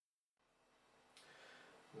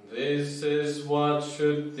This is what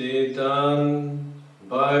should be done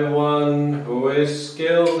by one who is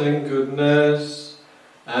skilled in goodness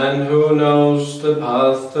and who knows the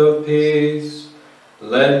path of peace.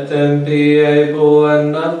 Let them be able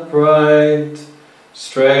and upright,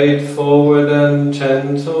 straightforward and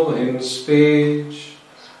gentle in speech,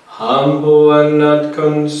 humble and not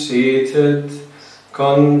conceited,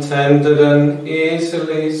 contented and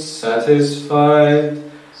easily satisfied,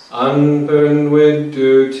 unburdened with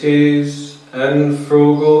duties and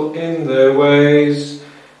frugal in their ways,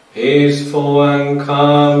 peaceful and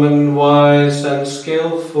calm and wise and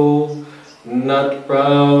skillful, not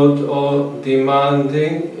proud or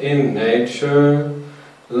demanding in nature.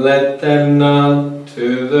 Let them not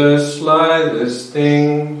do the slightest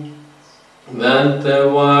thing that the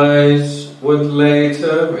wise would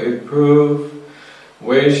later reprove,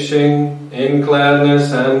 wishing in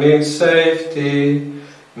gladness and in safety.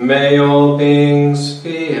 May all beings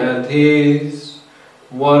be at ease,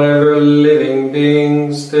 whatever living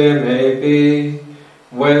beings there may be,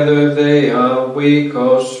 whether they are weak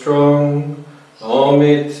or strong,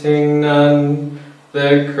 omitting none,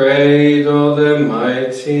 the great or the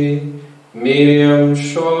mighty, medium,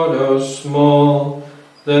 short or small,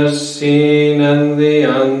 the seen and the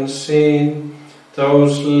unseen,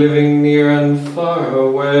 those living near and far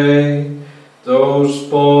away, those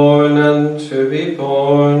born and to be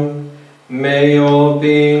born. May all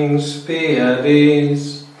beings be at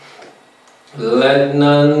ease. Let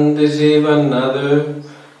none deceive another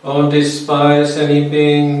or despise any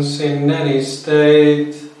beings in any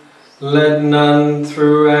state. Let none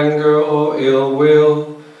through anger or ill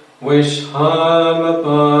will wish harm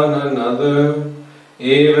upon another,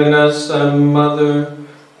 even as a mother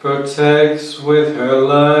protects with her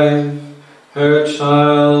life her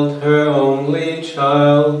child, her only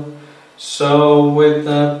child, so with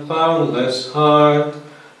that boundless heart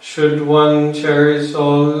should one cherish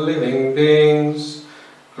all living beings,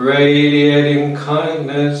 radiating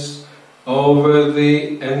kindness over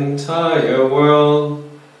the entire world,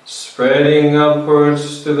 spreading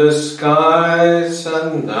upwards to the skies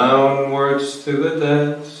and downwards to the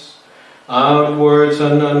depths, outwards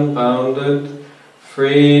and unbounded,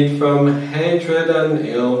 freed from hatred and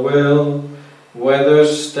ill will, whether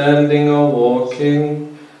standing or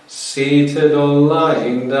walking, seated or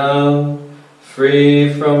lying down, free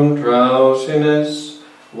from drowsiness.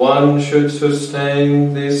 One should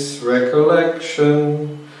sustain this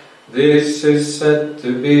recollection. This is said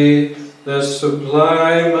to be the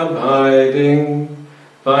sublime abiding,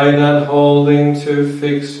 by not holding to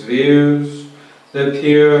fixed views, the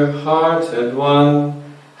pure-hearted one,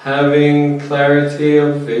 having clarity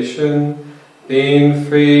of vision, being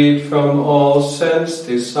freed from all sense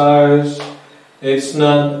desires. It's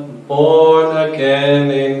not born again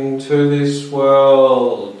into this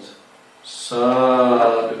world.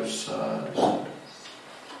 Sadhu, sadhu.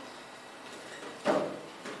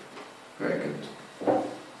 Very good.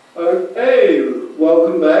 Okay,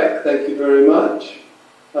 welcome back. Thank you very much.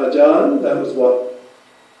 John, that was what?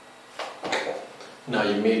 Now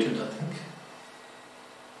you're muted, I think.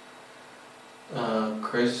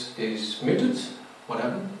 Chris is muted. What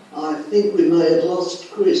happened? I think we may have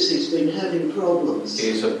lost Chris. He's been having problems.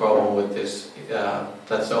 Is a problem with this.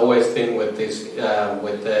 That's always thing with this,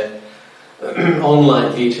 with the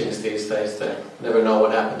online teachings these days. They never know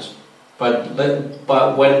what happens. But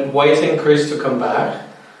when waiting Chris to come back,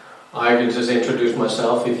 I can just introduce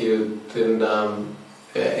myself if you didn't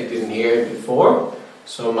hear it before.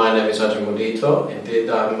 So my name is Ajay Mudito. Indeed,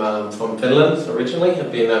 I'm from Finland originally.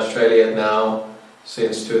 I've been in Australia now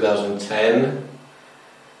since 2010.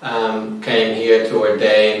 Came here to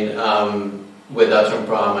ordain with Ajahn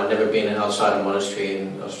Brahm. I've never been outside a monastery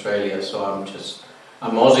in Australia, so I'm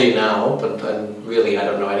Aussie now, but really I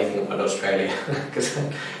don't know anything about Australia because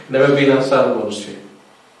I've never been outside a monastery.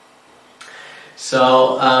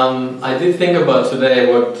 So I did think about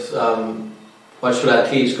today what should I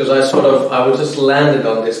teach, because I was just landed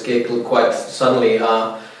on this gig quite suddenly.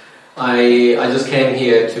 I just came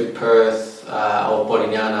here to Perth or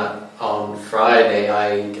Bodhinyana on Friday.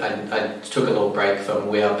 I took a little break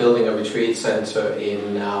we are building a retreat centre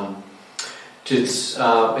in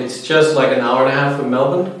it's just like an hour and a half from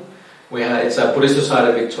Melbourne. It's a Buddhist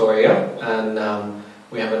Society Victoria, and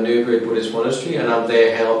we have a new Buddhist monastery, and I'm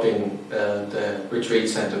there helping the retreat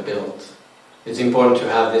centre build. It's important to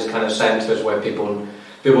have these kind of centres where people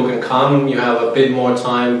can come. You have a bit more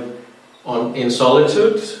time in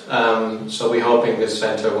solitude. So we're hoping this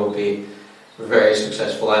centre will be very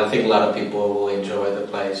successful. I think a lot of people will enjoy the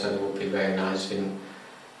place and it will be very nice. The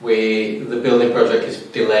building project is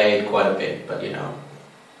delayed quite a bit, but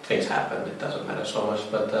things happen. It doesn't matter so much.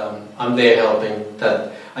 But I'm there helping. That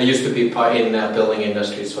I used to be part in building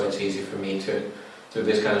industry, so it's easy for me to do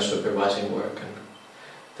this kind of supervising work and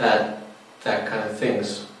that kind of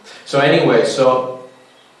things. So anyway, so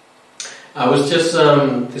I was just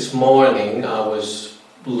this morning I was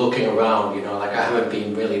looking around, like I haven't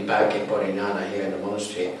been really back in Bodhinyana here in the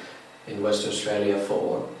monastery in West Australia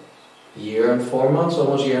for a year and 4 months,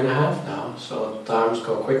 almost a year and a half now, so times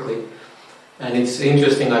go quickly. And it's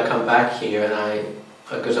interesting, I come back here and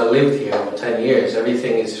because I lived here for 10 years,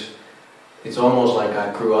 it's almost like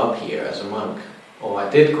I grew up here as a monk. Or I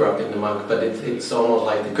did grow up in the monk, but it's almost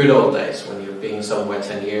like the good old days when you've been somewhere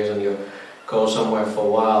 10 years and you go somewhere for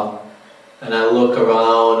a while. And I look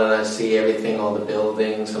around and I see everything, all the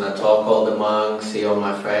buildings, and I talk to all the monks, see all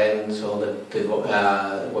my friends, all the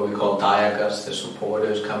what we call dayakas, the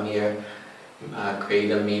supporters come here,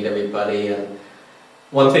 greet and meet everybody. And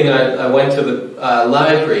one thing, I went to the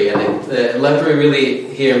library, and the library really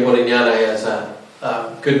here in Bodhinyana has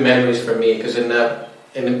good memories for me, because in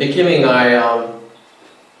the beginning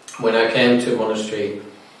when I came to monastery,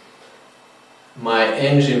 my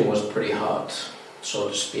engine was pretty hot, so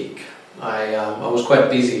to speak. I was quite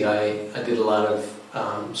busy. I did a lot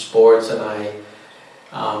of sports, and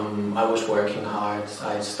I was working hard.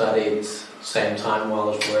 I studied same time while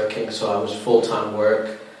I was working, so I was full-time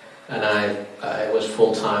work, and I was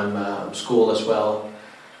full-time school as well.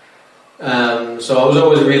 So I was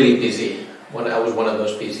always really busy. I was one of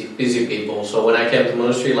those busy people. So when I came to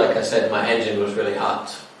monastery, like I said, my engine was really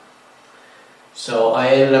hot. So I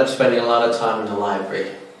ended up spending a lot of time in the library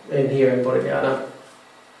in here in Bodhinyana,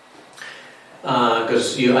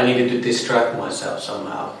 because I needed to distract myself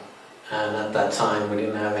somehow. And at that time we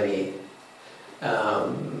didn't have any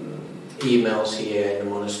emails here in the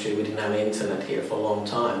monastery, we didn't have internet here for a long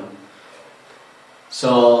time.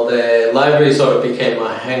 So the library sort of became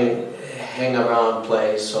my hang around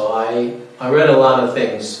place. So I read a lot of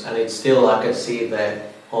things, and it's still, I could see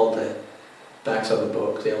all the backs of the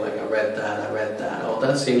book. They're like, I read that. Oh,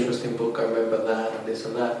 that's the interesting book. I remember that, and this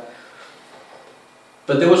and that.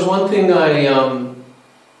 But there was one thing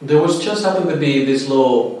there was just happened to be this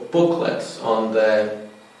little booklet on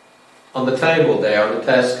the table there, on the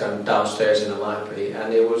desk and downstairs in the library,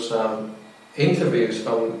 and it was interviews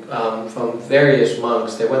from various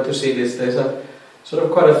monks. They went to see this. There's a sort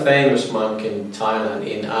of quite a famous monk in Thailand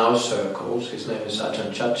in our circles. His name is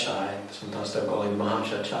Ajahn Chachai. Sometimes they call him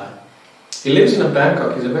Mahachachai. He lives in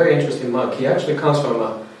Bangkok. He's a very interesting monk. He actually comes from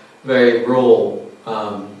a very rural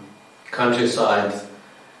countryside,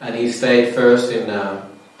 and he stayed first in a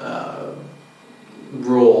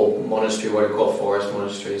rural monastery, what you call forest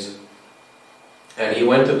monasteries. And he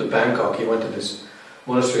went to Bangkok. He went to this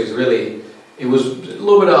monastery. It was a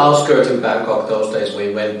little bit of outskirts in Bangkok those days when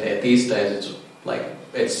he went there. These days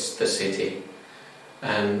it's the city,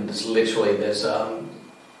 and it's literally there's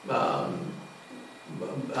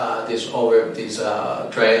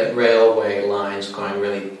railway lines going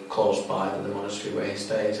really close by to the monastery where he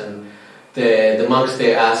stays. And the monks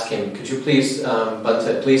there asked him, could you please,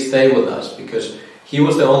 Bhante, please stay with us, because he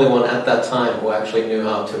was the only one at that time who actually knew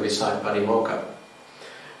how to recite Patimokkha.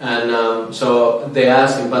 And so they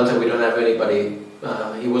asked him, Bhante, we don't have anybody.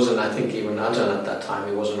 He wasn't, I think, even Ajahn at that time.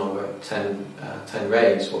 He wasn't over 10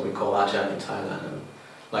 reigns, what we call Ajahn in Thailand. And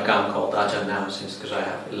like I'm called Ajahn now, because I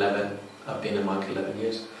have 11. I've been a monk 11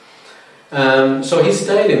 years. So he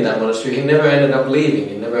stayed in that monastery. He never ended up leaving.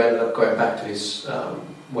 He never ended up going back to his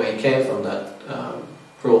where he came from, that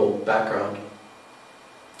rural background.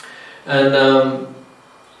 And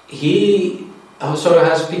he sort of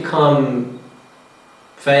has become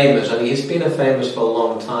famous, and he's been famous for a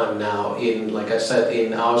long time now in, like I said,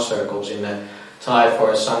 in our circles, in the Thai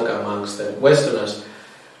Forest Sangha amongst the Westerners,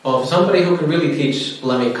 of somebody who can really teach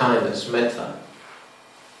loving kindness, metta.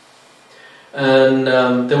 And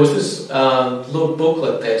there was this little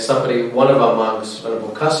booklet there. One of our monks, Venerable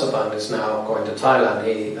Kasapan, is now going to Thailand.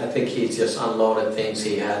 I think he just unloaded things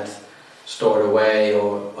he had stored away,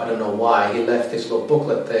 or I don't know why. He left this little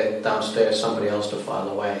booklet there downstairs, somebody else to file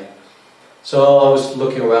away. So I was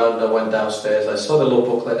looking around, I went downstairs, I saw the little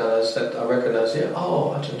booklet, and I said, I recognized it.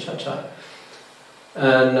 Oh, Ajahn Chachai.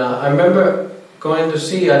 And I remember going to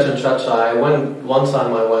see Ajahn Chachai. One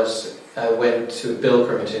time I went to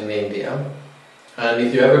pilgrimage in India. And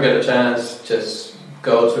if you ever get a chance, just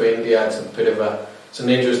go to India. It's it's an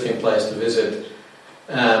interesting place to visit.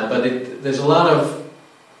 But it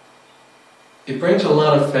brings a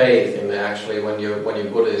lot of faith in there, actually. When you're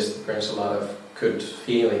Buddhist, it brings a lot of good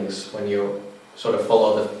feelings when you sort of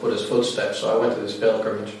follow the Buddha's footsteps. So I went to this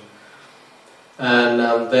pilgrimage. And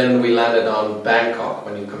then we landed on Bangkok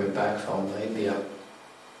when you're coming back from India.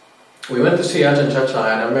 we went to see Ajahn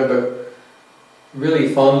Chachai, and I remember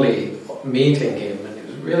really fondly meeting him, and he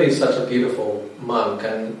was really such a beautiful monk,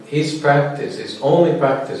 and his practice, his only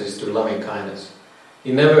practice is to loving kindness.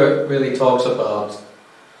 He never really talks about,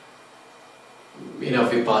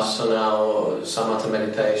 vipassana or samatha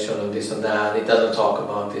meditation and this and that. He doesn't talk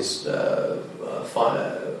about this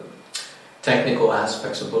technical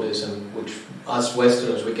aspects of Buddhism, which us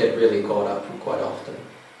Westerners, we get really caught up in quite often.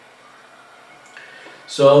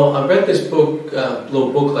 So I read this book,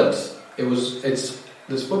 little booklet.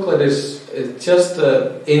 This booklet is just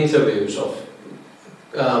interviews of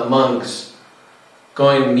monks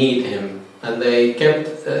going to meet him, and they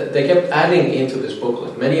kept adding into this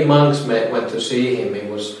booklet. Many monks went to see him. He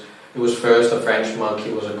was first a French monk.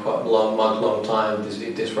 He was a quite long time.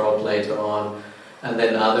 This wrote later on, and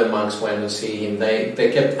then other monks went to see him.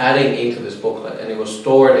 They kept adding into this booklet, and it was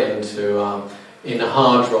stored in a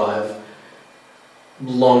hard drive.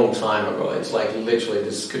 Long time ago. It's like literally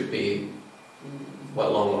this could be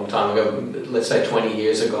long time ago. Let's say 20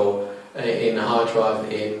 years ago, in a hard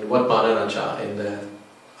drive in Wat Pah Nanachat in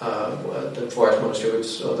the forest monastery,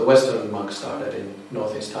 which the Western monks started in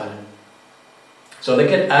northeast Thailand. So they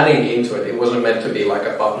kept adding into it. It wasn't meant to be like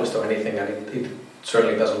a published or anything, and it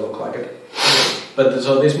certainly doesn't look like it. But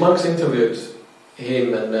so these monks interviewed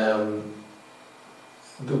him, and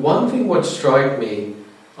the one thing what struck me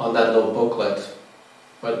on that little booklet,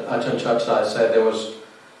 what Ajahn Chachai said,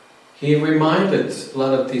 he reminded a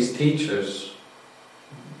lot of these teachers,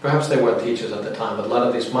 perhaps they weren't teachers at the time, but a lot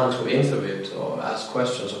of these monks who interviewed or asked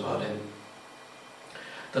questions about him,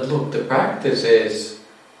 that look,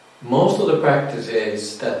 most of the practice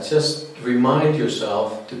is that just remind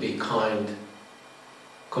yourself to be kind,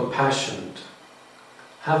 compassionate,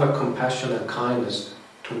 have a compassion and kindness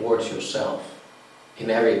towards yourself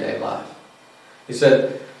in everyday life. He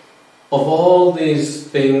said, of all these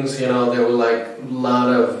things, there were like a lot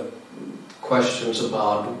of questions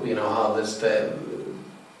about, how the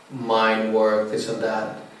mind works, this and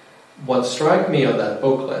that. What struck me on that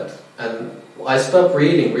booklet, and I stopped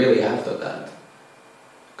reading really after that,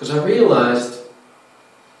 because I realized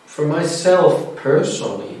for myself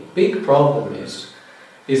personally, big problem is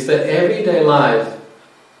the everyday life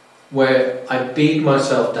where I beat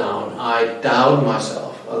myself down, I doubt myself.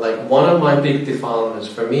 Like one of my big defilements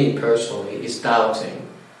for me personally is doubting.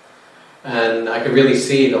 And I can really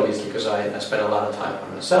see it obviously because I spend a lot of time by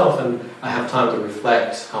myself and I have time to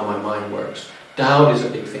reflect how my mind works. Doubt is a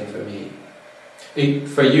big thing for me.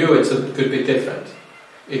 For you it could be different.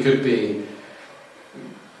 It could be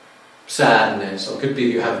sadness, or it could be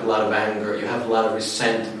you have a lot of anger, you have a lot of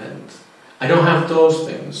resentment. I don't have those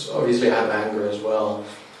things. Obviously I have anger as well.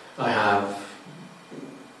 I have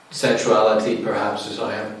sensuality, perhaps, as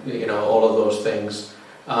I have, all of those things.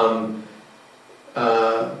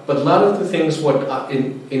 But a lot of the things, what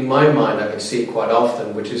in my mind I can see quite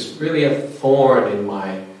often, which is really a thorn in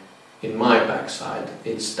my backside,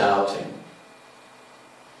 it's doubting.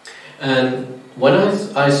 And when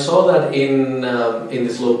I saw that in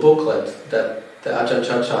this little booklet that the Ajahn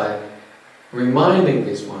Chachai reminding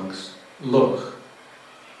these monks, look,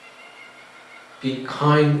 be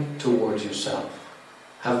kind towards yourself.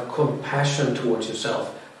 Have compassion towards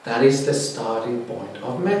yourself. That is the starting point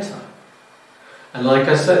of metta. And like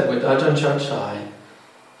I said, with Ajahn Chachai,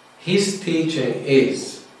 his teaching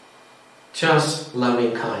is just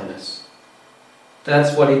loving kindness.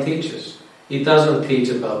 That's what he teaches. He doesn't teach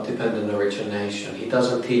about dependent origination. He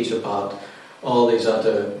doesn't teach about all these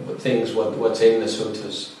other things, what's in the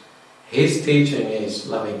suttas. His teaching is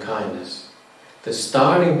loving kindness. The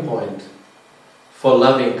starting point for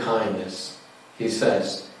loving kindness, he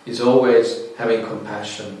says, is always having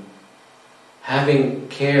compassion, having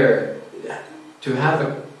care, to have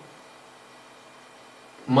a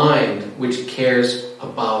mind which cares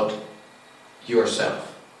about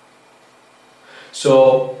yourself.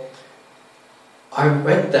 So I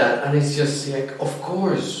read that and it's just like, of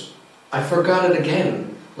course, I forgot it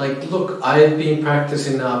again. Like, look, I've been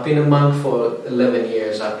practicing now, I've been a monk for 11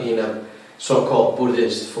 years, I've been a so-called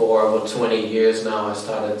Buddhist for 20 years now. I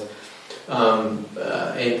started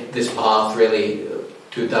in this path really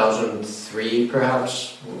 2003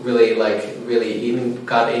 perhaps, really even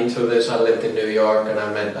got into this. I lived in New York and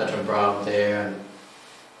I met Ajahn Brahm there,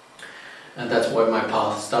 and that's where my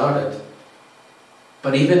path started.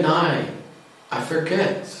 But even I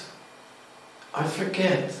forget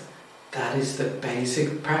that is the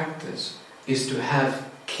basic practice, is to have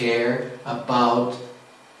care about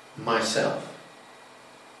myself.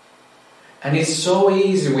 And it's so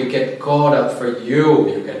easy, we get caught up,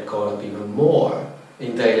 you get caught up even more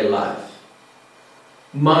in daily life.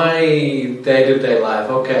 my day-to-day life,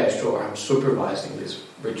 okay, sure, I'm supervising this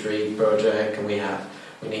retreat project, and we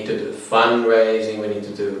need to do fundraising, we need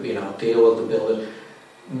to do, deal with the building.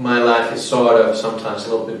 My life is sort of sometimes a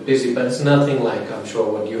little bit busy, but it's nothing like I'm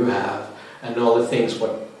sure what you have, and all the things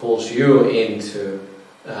what pulls you into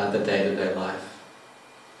the day-to-day life.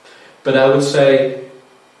 But I would say,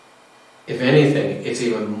 if anything, it's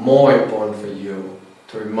even more important for you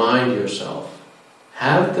to remind yourself,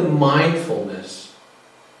 have the mindfulness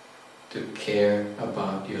to care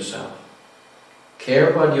about yourself. Care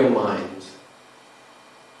about your mind.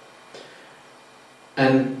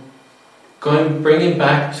 And bringing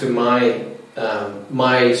back to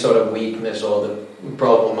my sort of weakness, or the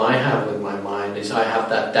problem I have with my mind, is I have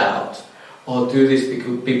that doubt. Or do these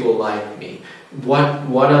people like me?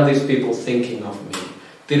 What are these people thinking of me?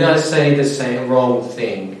 Did I say the same wrong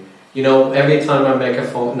thing? Every time I make a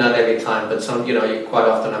phone, not every time, but quite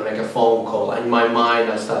often I make a phone call, and in my mind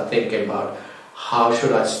I start thinking about how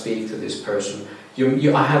should I speak to this person.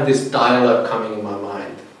 I have this dialogue coming in my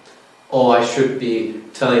mind. Oh, I should be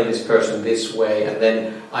telling this person this way, and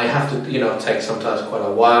then I have to, take sometimes quite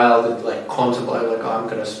a while to contemplate, oh, I'm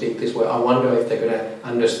going to speak this way. I wonder if they're going to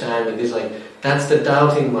understand me. That's the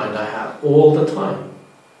doubting mind I have all the time.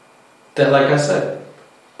 That, like I said,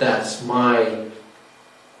 that's my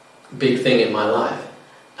big thing in my life.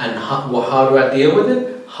 And how do I deal with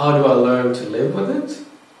it? How do I learn to live with it?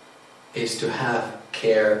 Is to have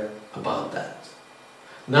care about that.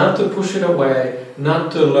 Not to push it away,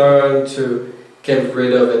 not to learn to get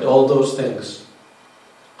rid of it, all those things.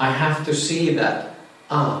 I have to see that,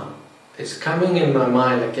 it's coming in my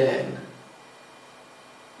mind again.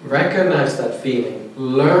 Recognize that feeling,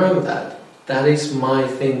 learn that is my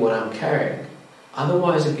thing, what I'm carrying.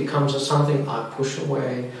 Otherwise it becomes something I push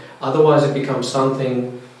away. Otherwise it becomes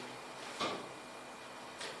something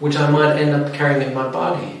which I might end up carrying in my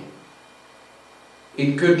body.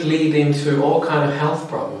 It could lead into all kind of health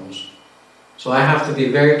problems. So I have to be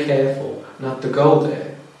very careful not to go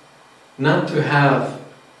there. Not to have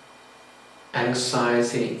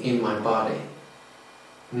anxiety in my body.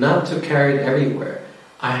 Not to carry it everywhere.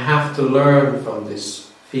 I have to learn from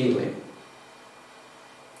this feeling.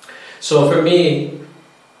 So for me,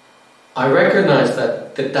 I recognize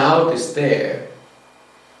that the doubt is there,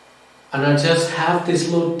 and I just have this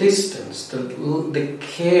little distance, the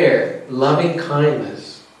care, loving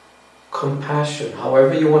kindness, compassion,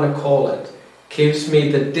 however you want to call it, gives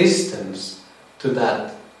me the distance to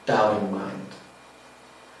that doubting mind.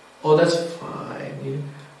 Oh, that's fine.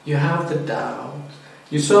 You have the doubt.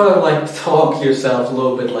 You sort of talk yourself a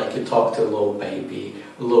little bit like you talk to a little baby,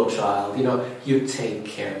 a little child. You take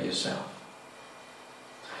care of yourself.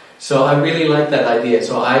 So I really like that idea.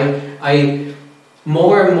 So I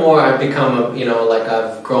more and more I've become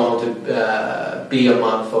I've grown to be a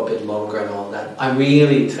monk for a bit longer and all that. I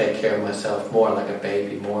really take care of myself more like a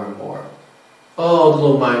baby, more and more. Oh, the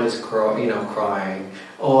little mind is crying.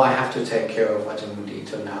 Oh, I have to take care of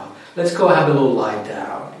Vajramudita now. Let's go have a little lie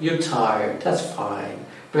down. You're tired. That's fine.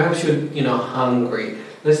 Perhaps you're hungry.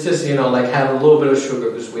 Let's just have a little bit of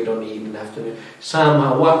sugar because we don't eat in the afternoon.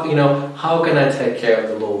 Somehow, how can I take care of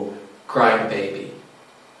the little crying baby?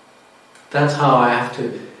 That's how I have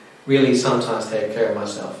to really sometimes take care of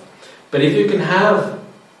myself. But if you can have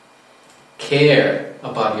care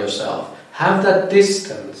about yourself, have that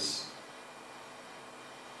distance,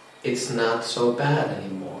 it's not so bad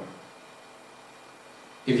anymore.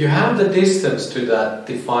 If you have the distance to that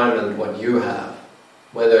defilement, what you have,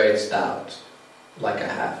 whether it's doubt, like I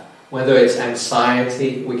have, whether it's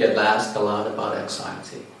anxiety, we get asked a lot about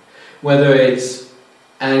anxiety, whether it's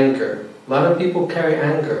anger, a lot of people carry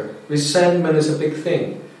anger, resentment is a big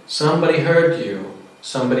thing. Somebody hurt you,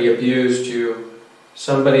 somebody abused you,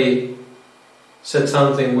 somebody said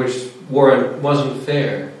something which wasn't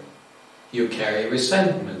fair, you carry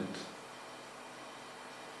resentment.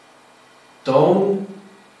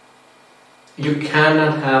 You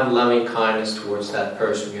cannot have loving kindness towards that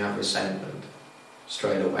person you have resentment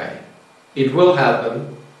straight away. It will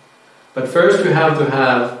happen, but first you have to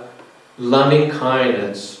have loving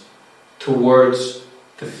kindness towards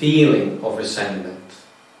the feeling of resentment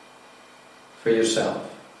for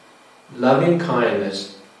yourself. Loving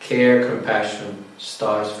kindness, care, compassion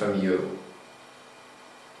starts from you.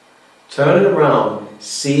 Turn it around,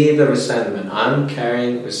 see the resentment. I'm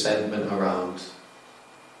carrying resentment around.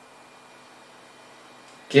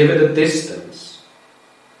 Give it a distance.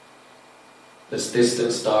 This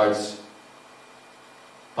distance starts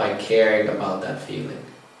by caring about that feeling.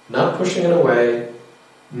 Not pushing it away,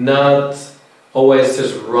 not always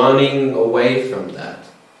just running away from that.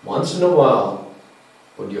 Once in a while,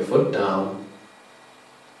 put your foot down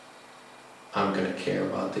I'm going to care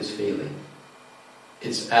about this feeling.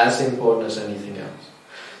 It's as important as anything else.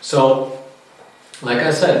 So, like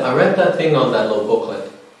I said, I read that thing on that little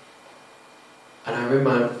booklet, and I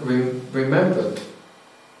remembered,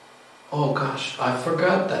 oh gosh, I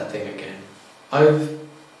forgot that thing again. I've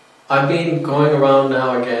been going around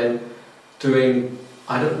now again doing,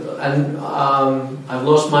 I've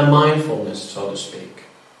lost my mindfulness, so to speak.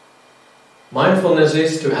 Mindfulness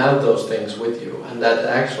is to have those things with you, and that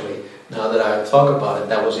actually, now that I talk about it,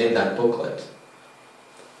 that was in that booklet.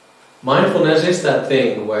 Mindfulness is that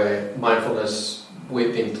thing where mindfulness,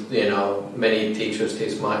 we've been, many teachers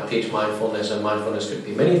teach mindfulness, and mindfulness could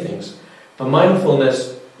be many things. But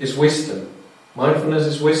mindfulness is wisdom. Mindfulness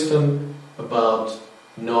is wisdom about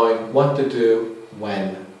knowing what to do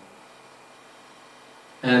when.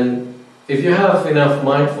 And if you have enough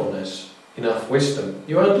mindfulness, enough wisdom,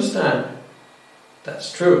 you understand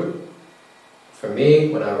that's true. For me,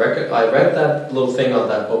 when I read that little thing on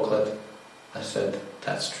that booklet, I said,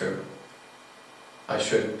 that's true. I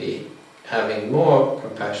should be having more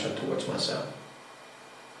compassion towards myself.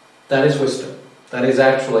 That is wisdom. That is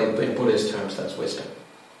actually, in Buddhist terms, that's wisdom.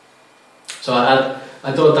 So I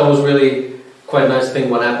thought that was really quite a nice thing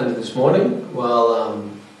what happened this morning, well,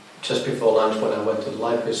 just before lunch when I went to the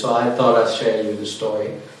library. So I thought I'd share you the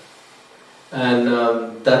story. And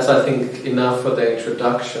that's, I think, enough for the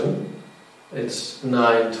introduction. It's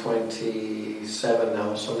 9:27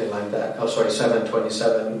 now, something like that. Oh, sorry,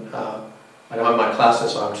 7:27. I don't have my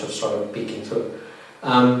classes, so I'm just sort of peeking through.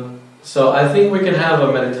 So I think we can have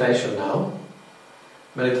a meditation now.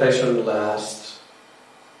 Meditation lasts,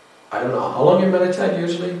 I don't know, how long you meditate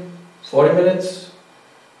usually? 40 minutes?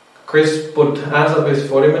 Chris put hands up, is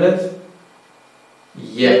 40 minutes?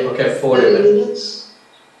 Yeah, okay, 40 minutes.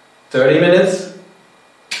 30 minutes?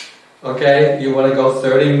 Okay, you want to go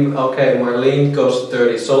 30? Okay, Marlene goes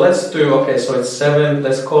 30. So let's do, okay, so it's 7,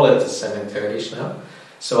 let's call it 7:30ish now.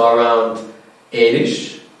 So around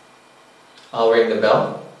 8ish, I'll ring the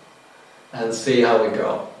bell and see how we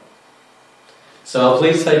go. So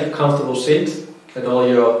please take a comfortable seat, get all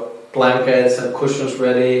your blankets and cushions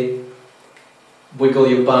ready, wiggle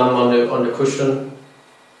your bum on the cushion,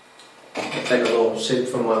 take a little sip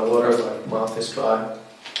from my water, my mouth is dry.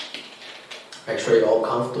 Make sure you're all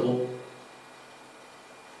comfortable.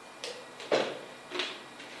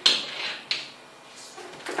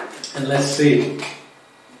 And let's see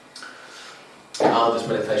how this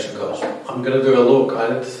meditation goes. I'm going to do a little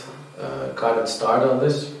guided start on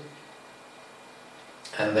this,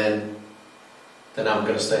 and then I'm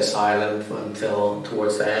going to stay silent until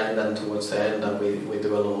towards the end, and towards the end we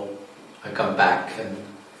do a little, I come back and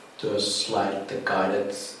do a slight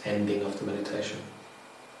guided ending of the meditation.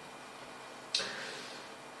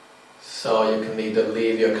 So you can either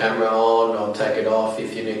leave your camera on or take it off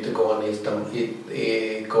if you need to go and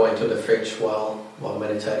go into the fridge while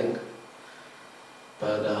meditating.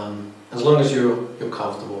 But as long as you're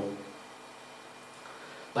comfortable.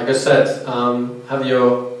 Like I said, have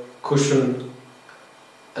your cushion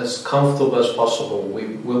as comfortable as possible.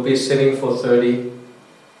 We will be sitting for 30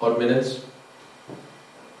 odd minutes.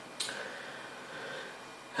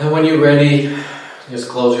 And when you're ready, just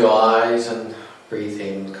close your eyes and breathe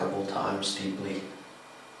in a couple times deeply.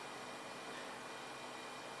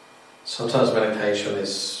 Sometimes meditation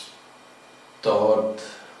is thought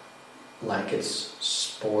like it's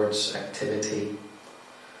sports activity,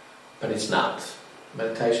 but it's not.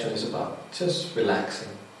 Meditation is about just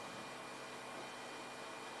relaxing.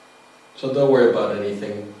 So don't worry about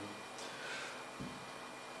anything.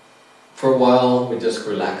 For a while we're just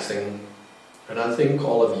relaxing, and I think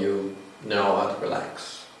all of you know how to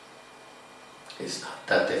relax. It's not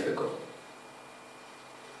that difficult.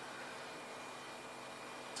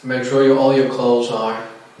 Make sure all your clothes are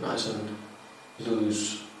nice and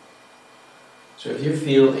loose. So if you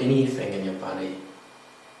feel anything in your body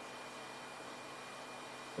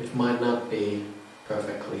which might not be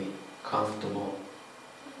perfectly comfortable,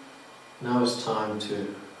 now is time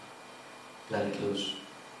to let it loose.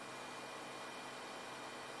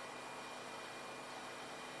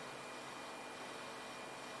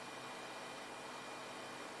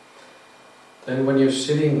 Then when you're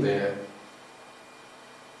sitting there,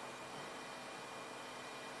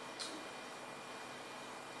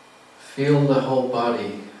 feel the whole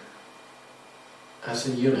body as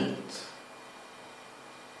a unit.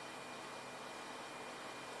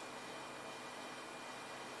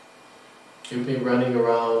 You've been running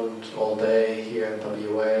around all day here in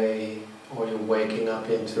WA, or you're waking up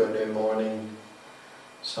into a new morning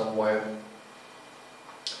somewhere.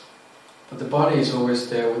 But the body is always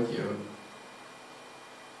there with you.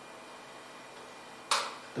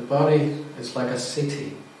 The body is like a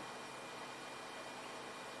city.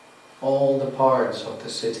 All the parts of the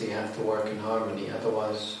city have to work in harmony,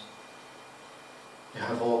 otherwise you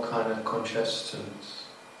have all kind of congestions.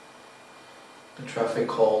 The traffic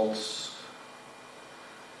halts,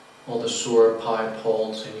 all the sewer pipe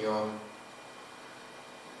holes in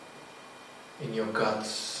your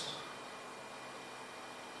guts.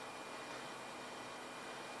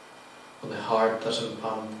 Or the heart doesn't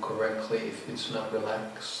pump correctly if it's not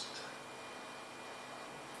relaxed.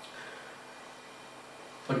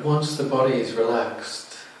 But once the body is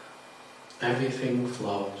relaxed, everything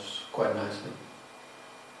flows quite nicely.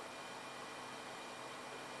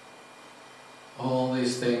 All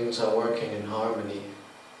these things are working in harmony.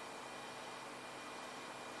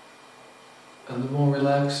 And the more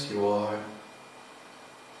relaxed you are,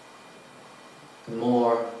 the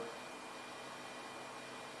more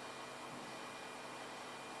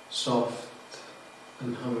soft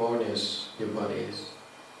and harmonious your body is.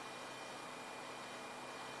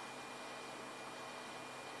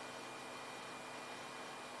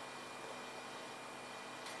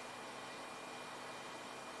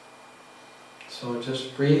 So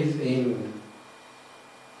just breathe in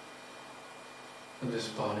with this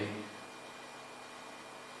body.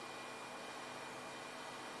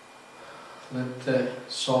 Let the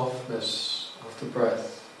softness of the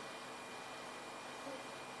breath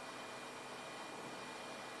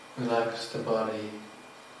relax the body.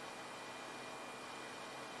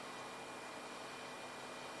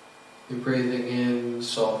 You're breathing in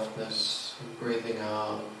softness and breathing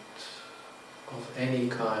out of any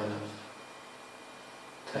kind of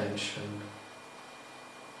tension.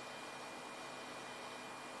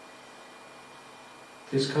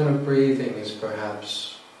 This kind of breathing is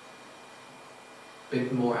perhaps a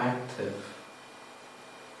bit more active.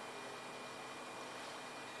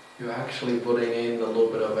 You're actually putting in a little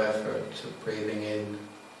bit of effort to breathing in.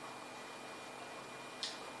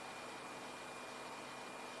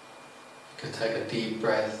 You can take a deep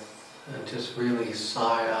breath and just really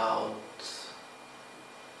sigh out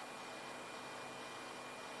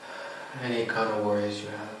any kind of worries you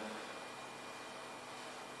have.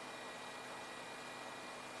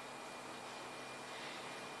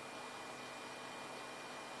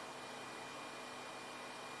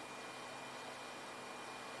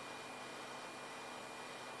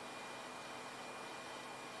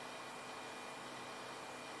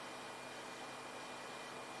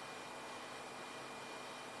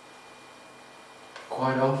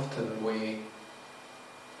 Quite often we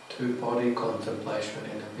do body contemplation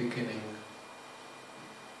in the beginning.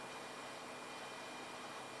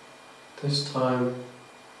 This time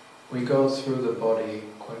we go through the body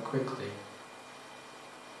quite quickly.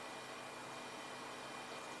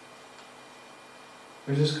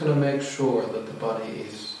 We're just going to make sure that the body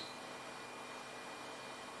is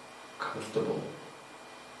comfortable.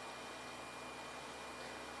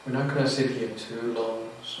 We're not going to sit here too long,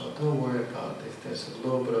 so don't worry about if there's a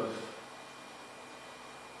little bit of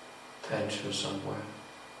tension somewhere.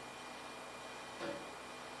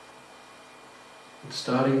 And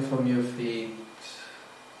starting from your feet,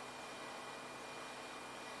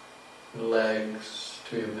 your legs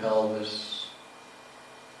to your pelvis,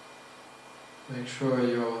 make sure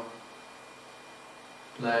your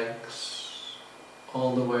legs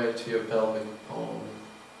all the way to your pelvic bone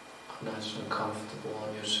are nice and comfortable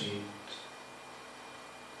on your seat.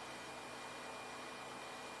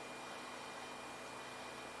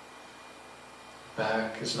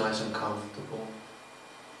 Back is nice and comfortable,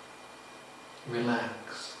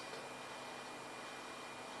 relaxed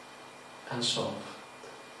and soft,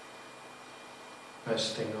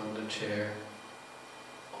 resting on the chair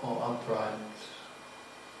or upright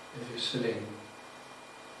if you're sitting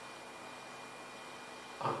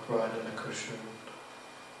upright on a cushion.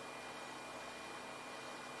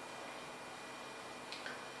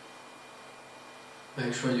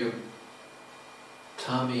 Make sure your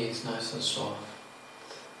tummy is nice and soft.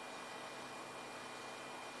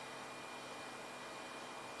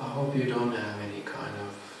 I hope you don't have any kind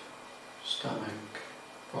of stomach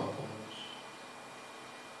problems.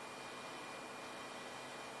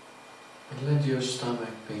 And let your stomach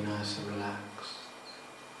be nice and relaxed.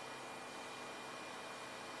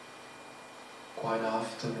 Quite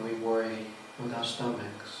often we worry with our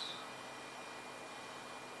stomachs.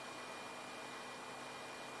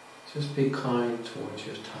 Just be kind towards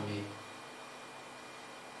your tummy.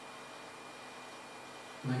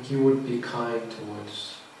 Like you would be kind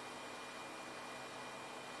towards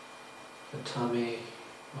the tummy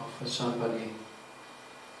of somebody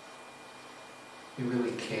you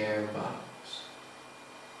really care about.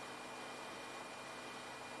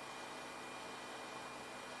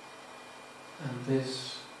 And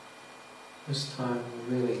this time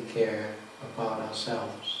we really care about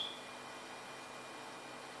ourselves.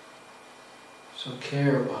 So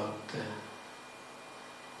care about the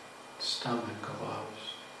stomach of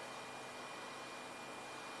ours.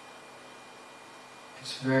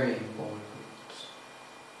 It's very important.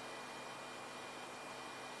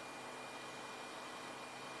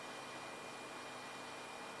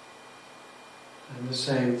 And the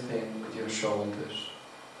same thing with your shoulders.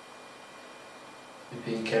 You've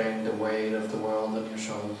been carrying the weight of the world on your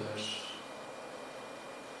shoulders.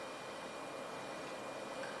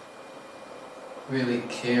 Really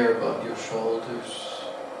care about your shoulders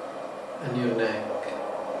and your neck.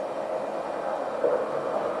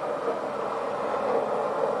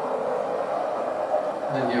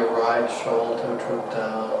 Let your right shoulder droop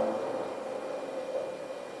down.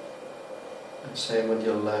 And same with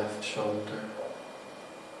your left shoulder.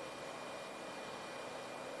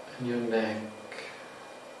 And your neck.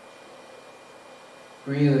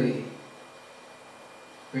 Really,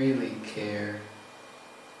 really care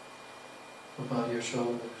about your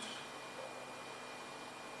shoulders.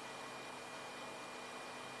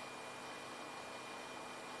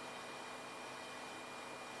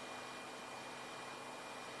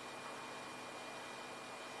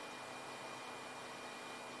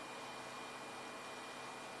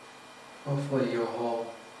 Hopefully your whole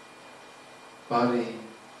body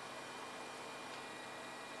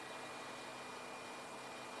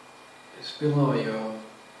is below your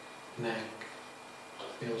neck,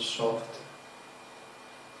 feels soft.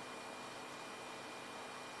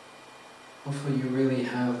 Hopefully you really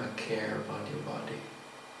have a care about your body.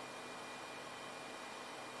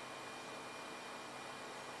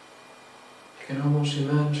 You can almost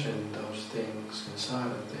imagine those things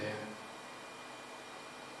inside of there.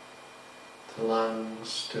 The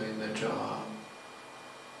lungs doing their job,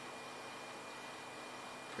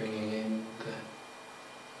 bringing in the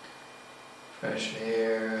fresh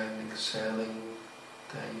air and exhaling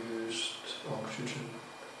the used oxygen.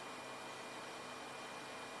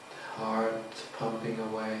 The heart pumping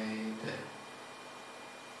away the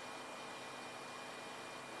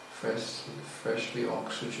freshly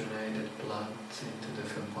oxygenated blood into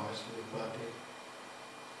different parts of your body.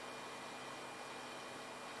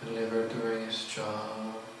 The liver doing its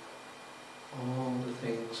job, all the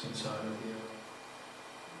things inside of you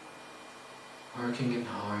working in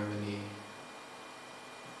harmony.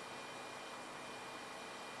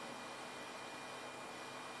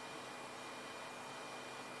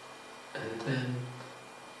 And then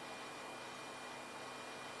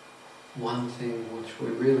one thing which we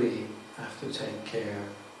really have to take care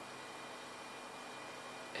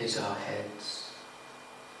is our heads.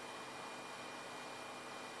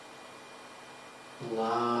 A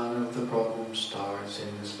lot of the problem starts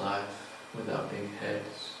in this life with our big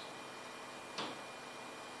heads,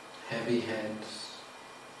 heavy heads.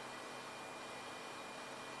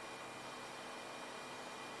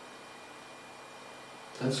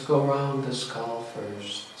 Let's go around the skull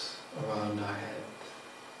first, around our head.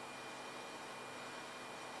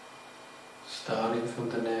 Starting from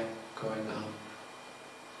the neck, going up.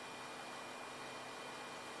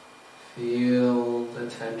 Feel the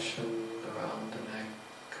tension around the neck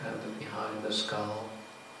and behind the skull.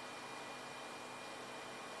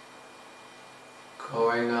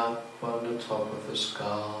 Going up on the top of the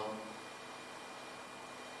skull.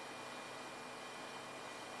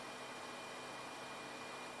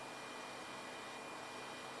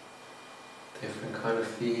 Different kind of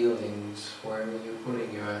feelings, where are you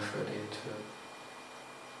putting your effort into?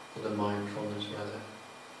 The mindfulness rather.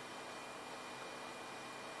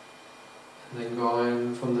 And then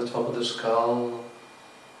going from the top of the skull,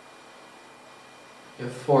 your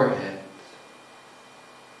forehead.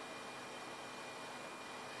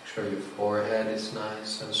 Make sure your forehead is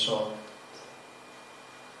nice and soft.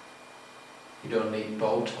 You don't need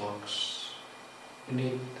Botox. You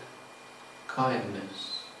need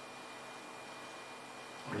kindness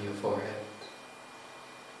on your forehead.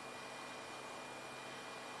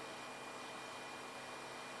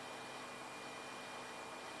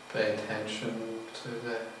 Pay attention to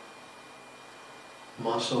the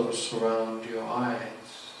muscles around your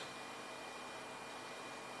eyes.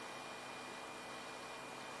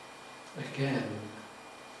 Again,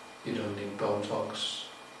 you don't need Botox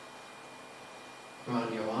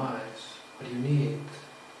around your eyes. What you need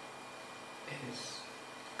is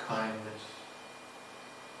kindness.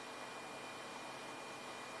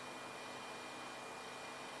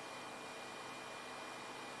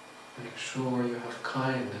 Make sure you have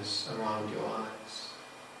kindness around your eyes.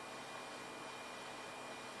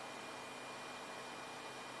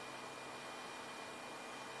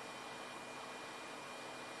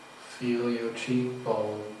 Feel your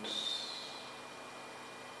cheekbones,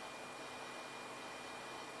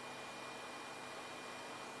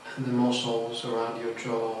 and the muscles around your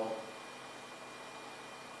jaw,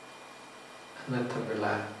 and let them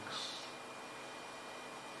relax.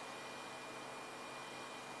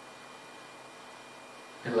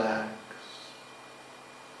 Relax.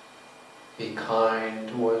 Be kind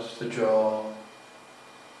towards the jaw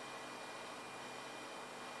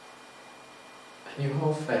and your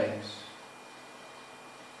whole face.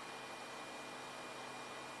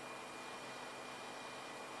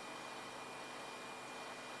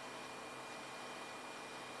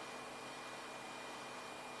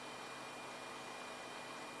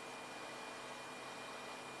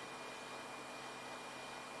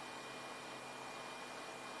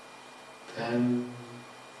 Then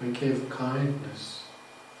we give kindness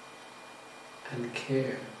and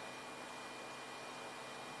care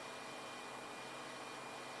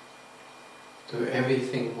to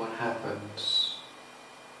everything what happens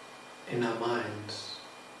in our minds.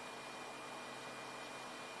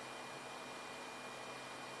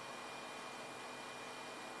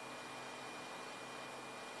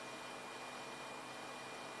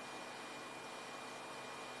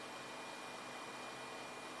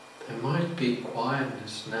 There might be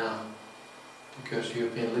quietness now because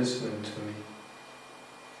you've been listening to me.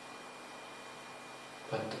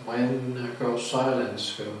 But when I go silent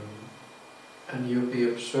soon and you'll be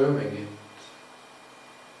observing it,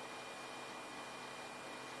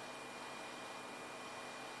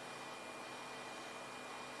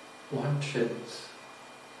 watch it,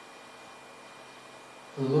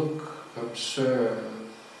 look, observe,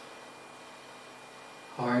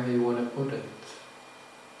 however you want to put it.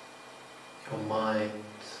 Your mind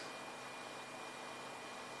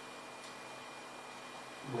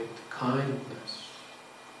with kindness.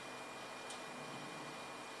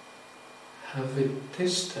 Have a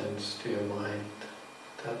distance to your mind,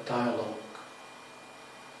 that dialogue.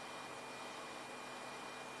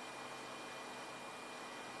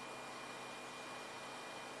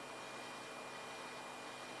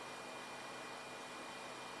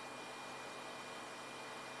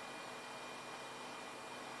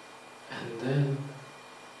 And then,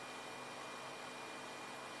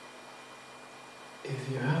 if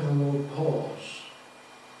you have a little pause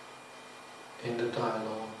in the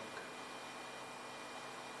dialogue,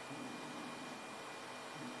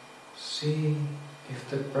 see if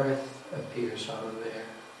the breath appears out of there.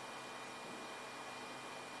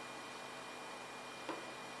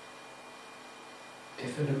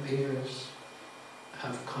 If it appears,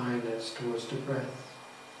 have kindness towards the breath.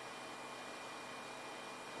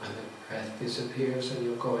 When the breath disappears and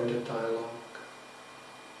you go into dialogue,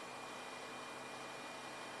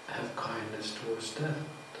 have kindness towards that.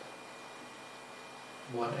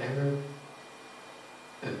 Whatever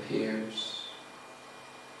appears,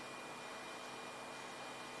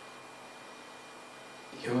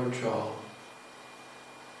 your job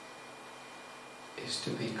is to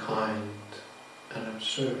be kind and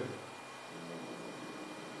observe.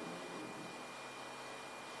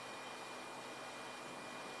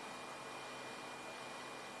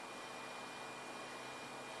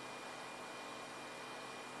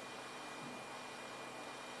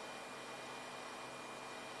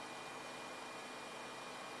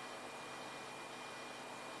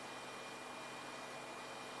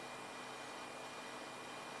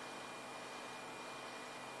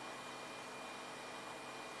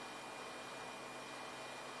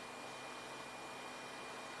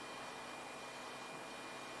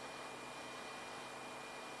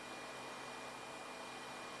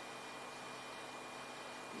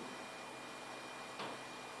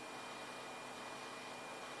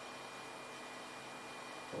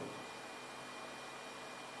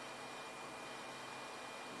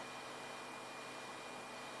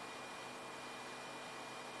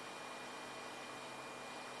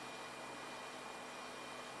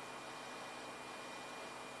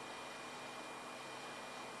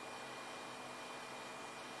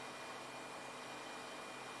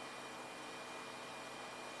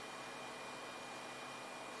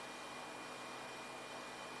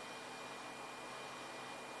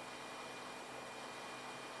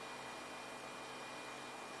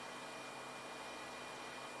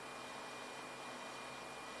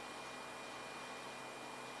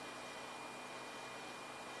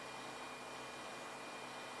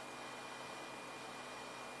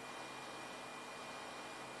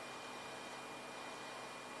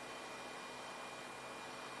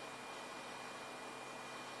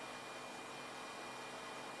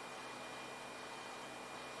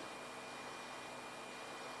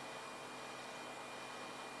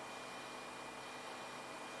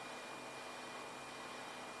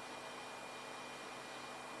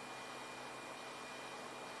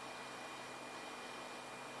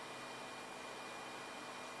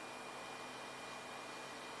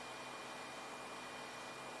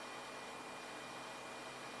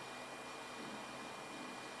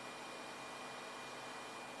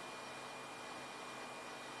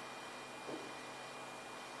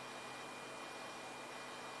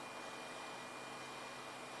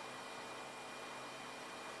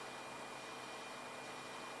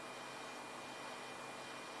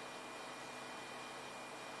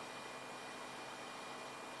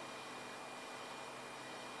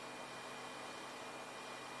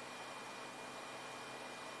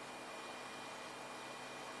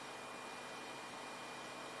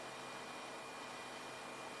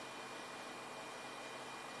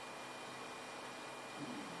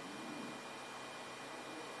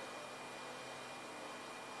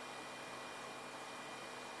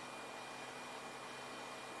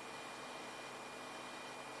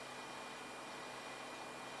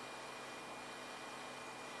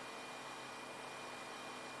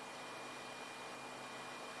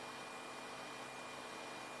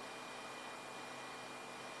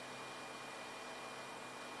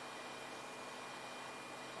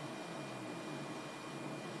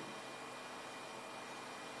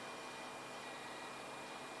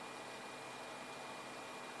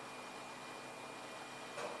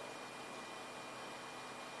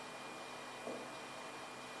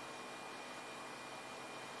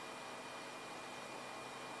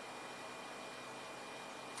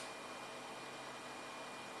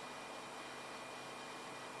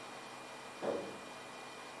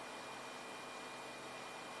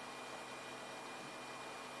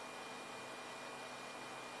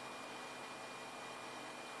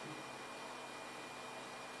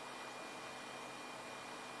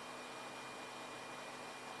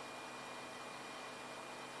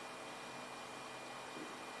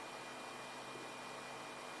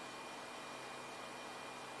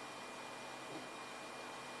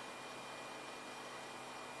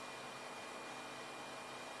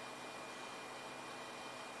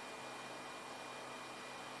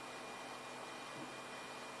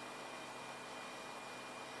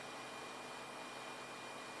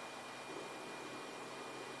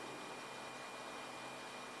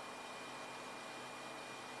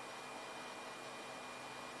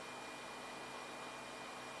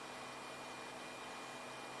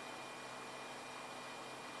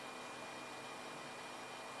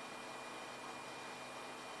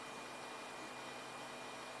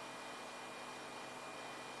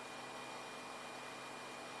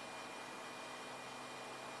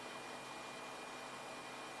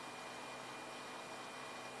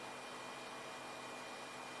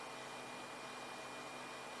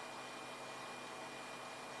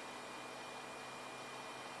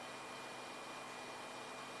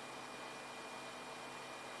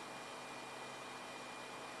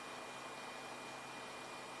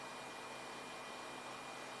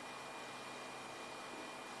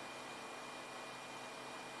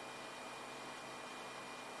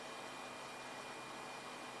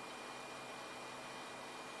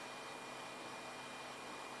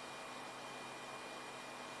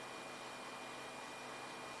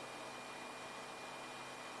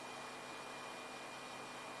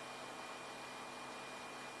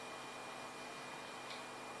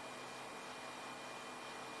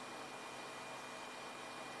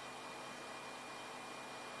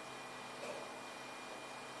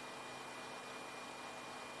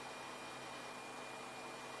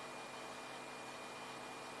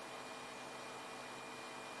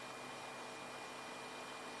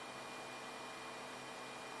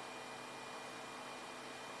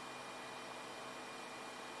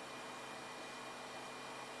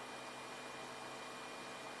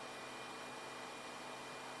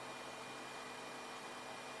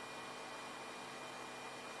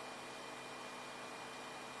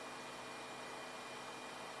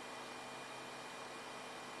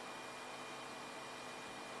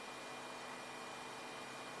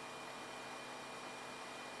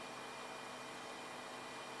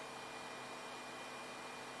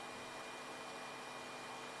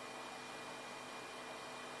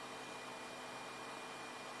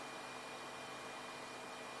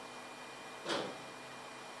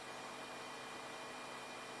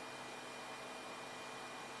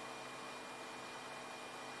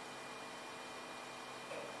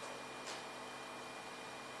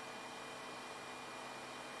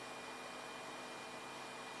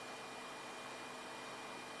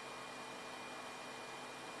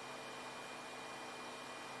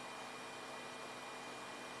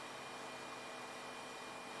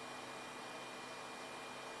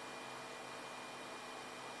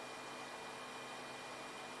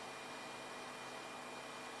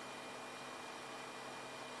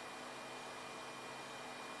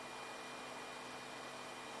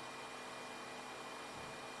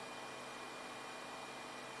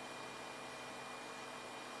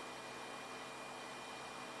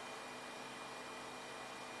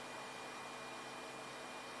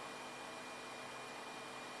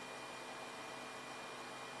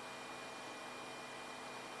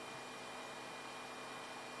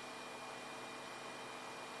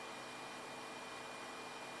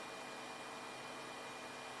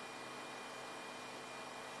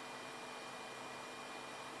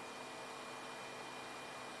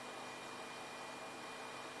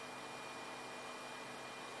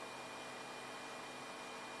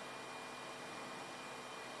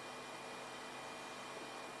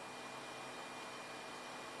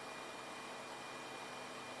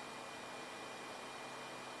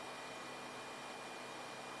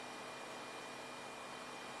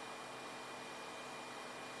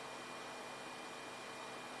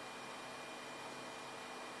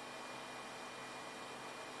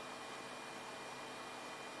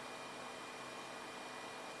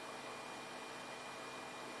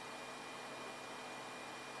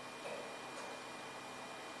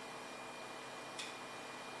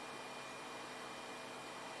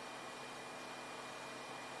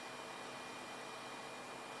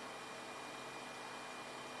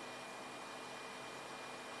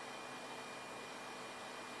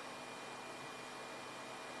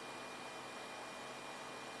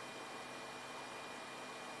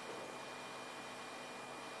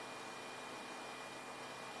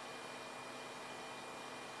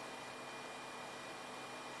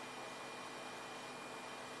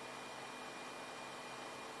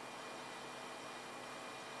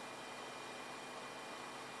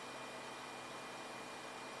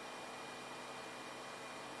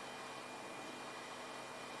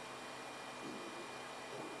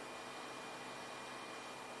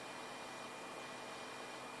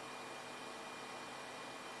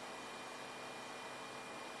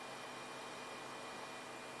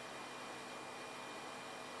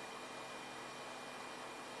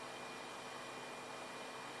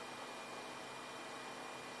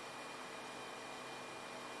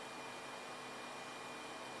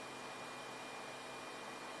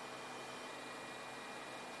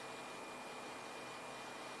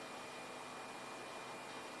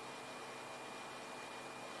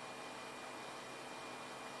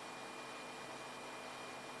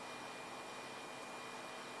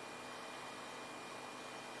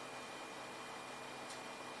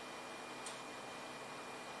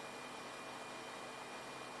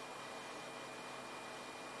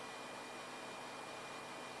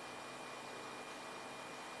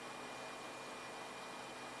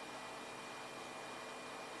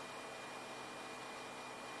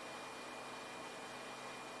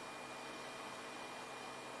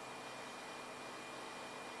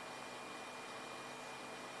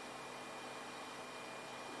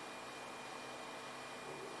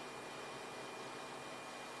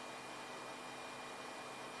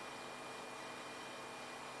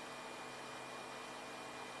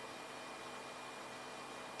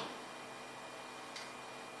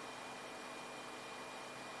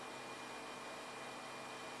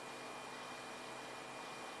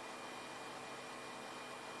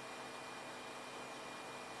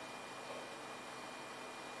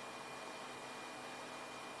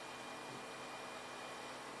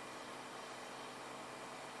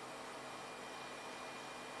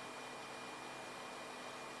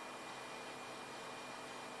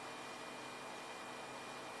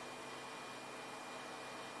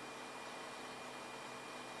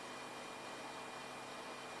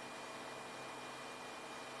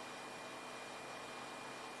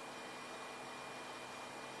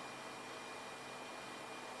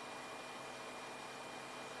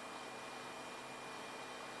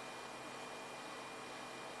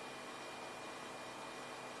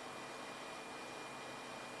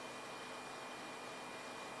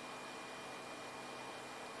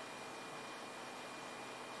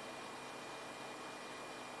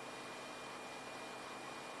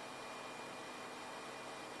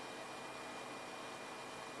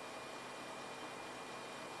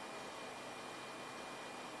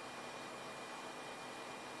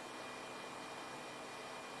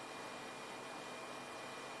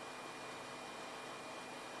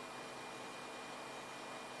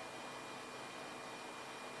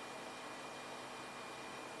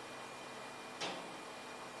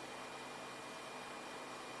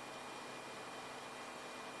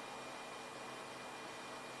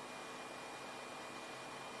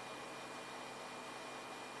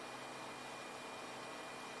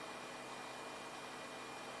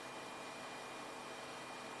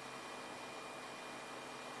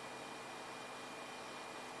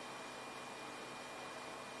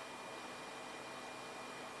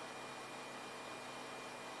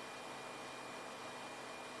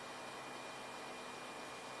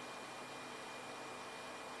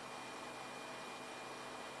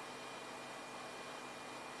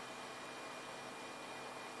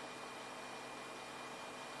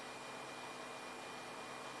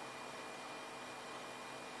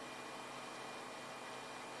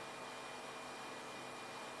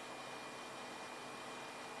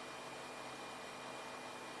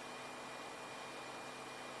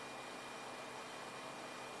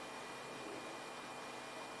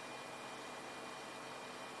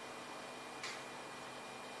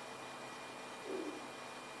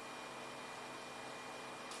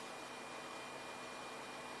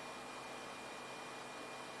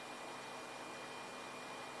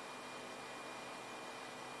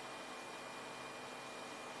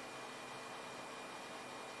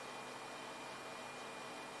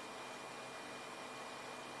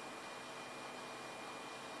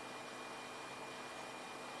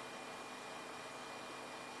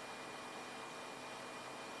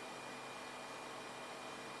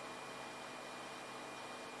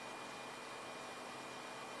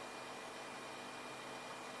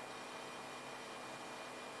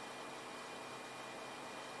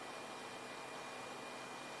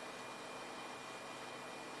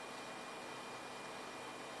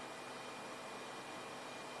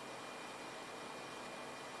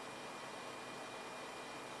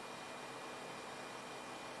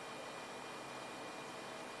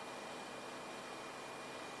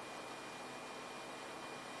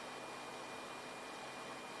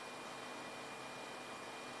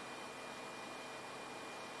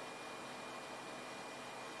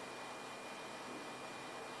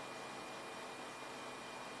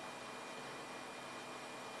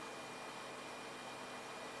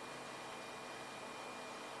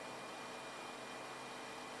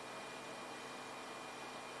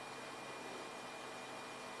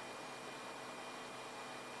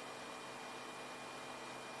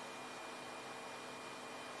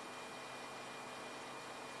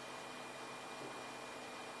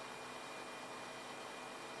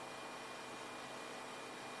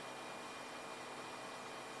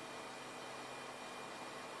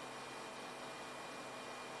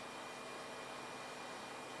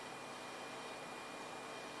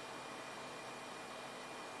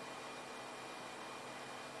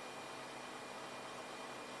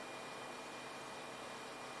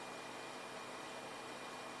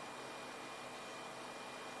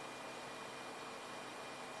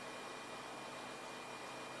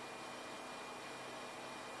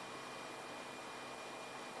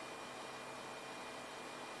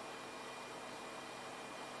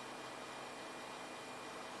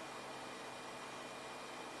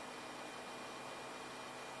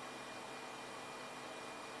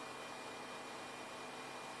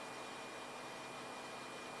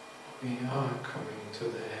 We are coming to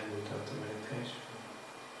the end of the meditation,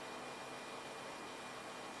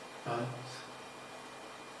 but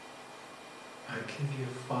I give you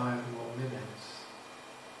 5 more minutes.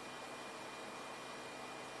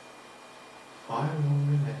 5 more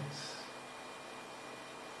minutes.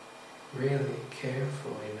 Really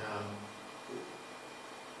carefully now.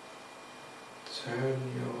 Turn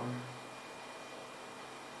your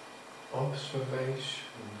observation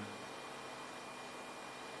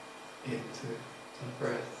into the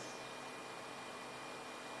breath.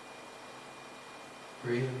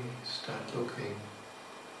 Really start looking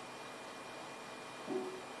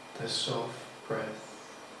the soft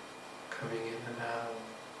breath coming in and out.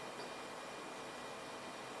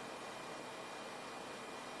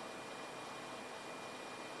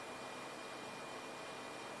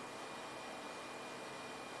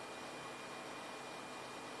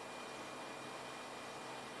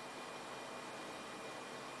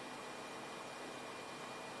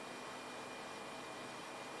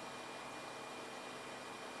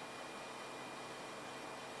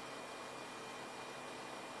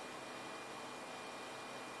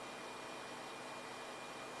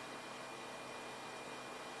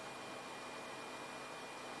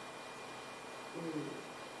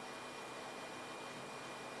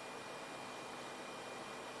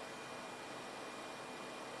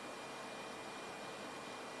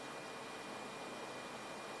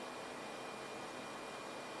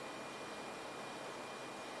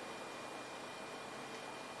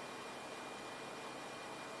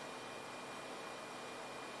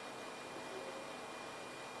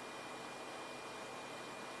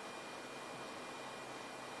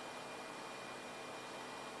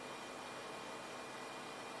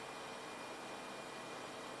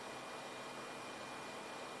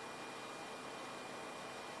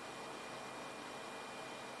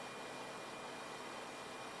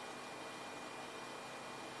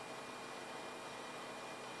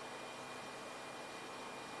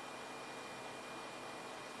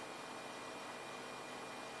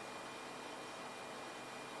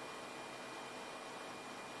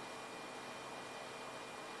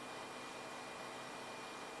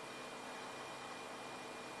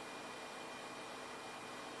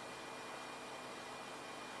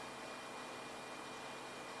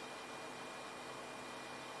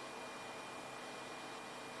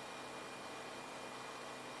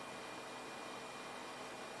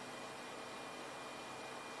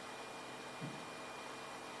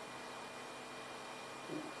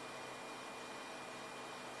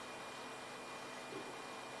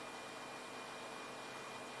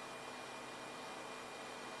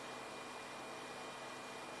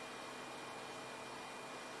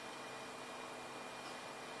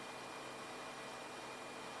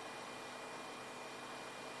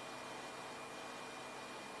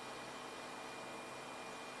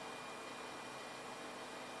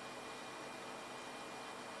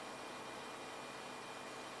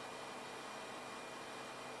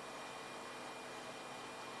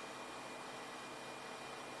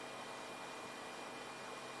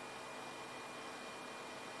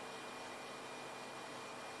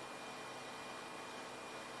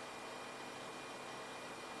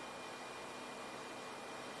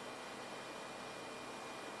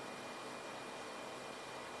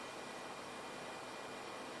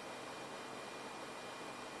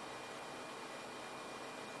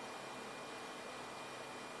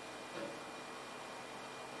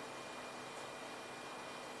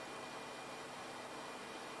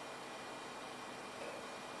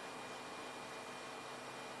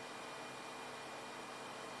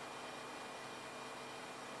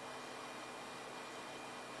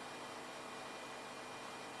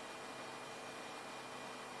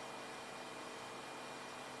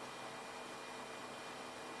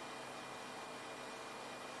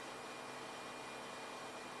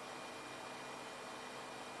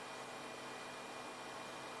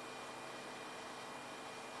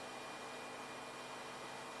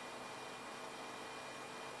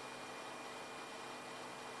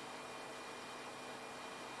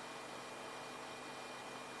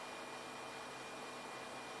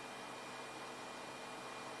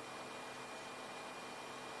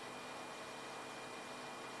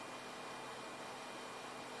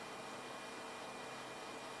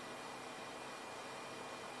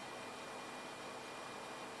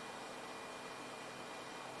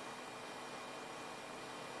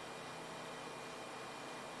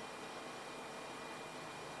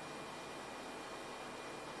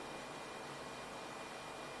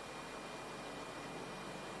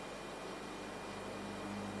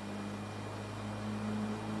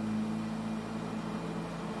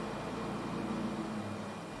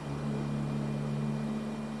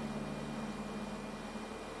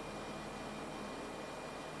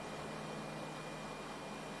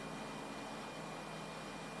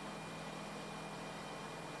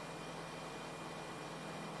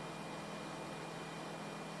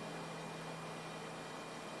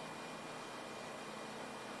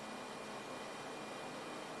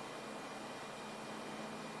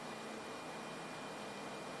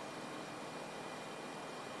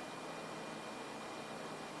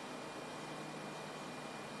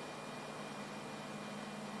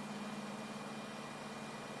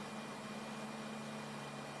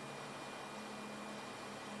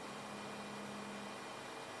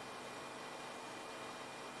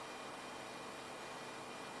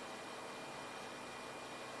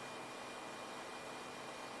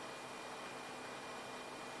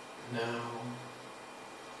 Now,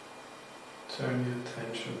 turn your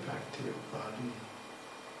attention back to your body.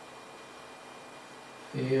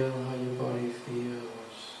 Feel how your body feels.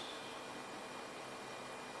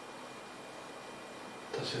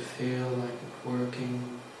 Does it feel like it's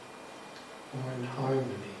working or in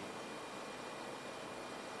harmony?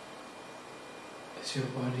 Is your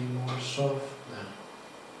body more soft now?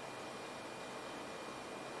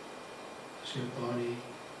 Does your body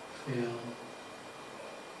feel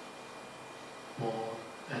more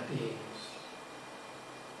at ease?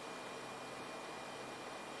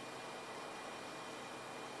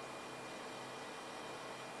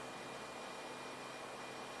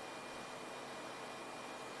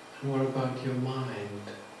 And what about your mind?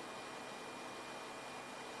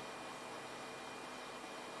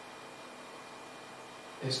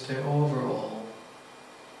 Is there overall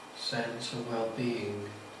sense of well-being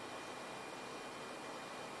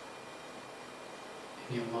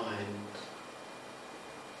in your mind?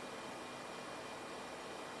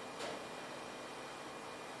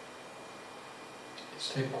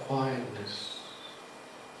 Is there quietness,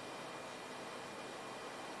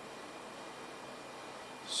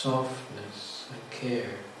 softness and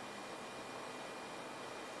care?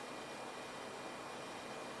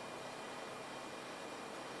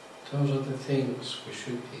 Those are the things we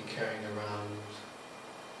should be carrying around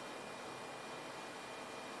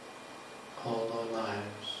all our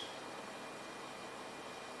lives.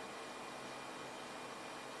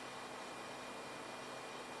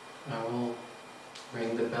 I will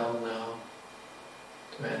ring the bell now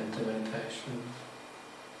to end the meditation.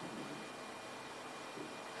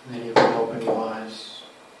 And then you can open your eyes.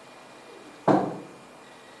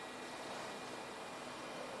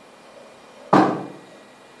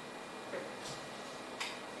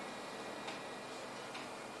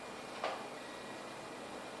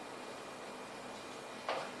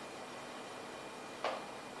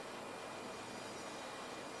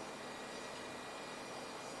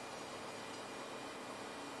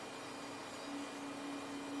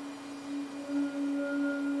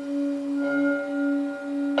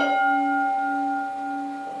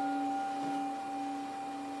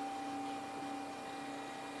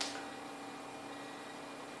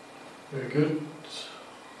 Very good.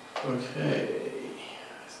 Okay.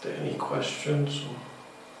 Is there any questions or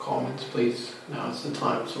comments, please? Now it's the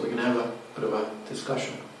time so we can have a bit of a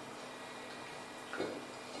discussion.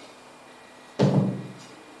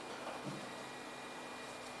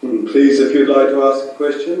 Please, if you'd like to ask a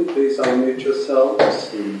question, please unmute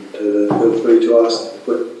yourselves and feel free to ask.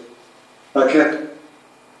 Okay.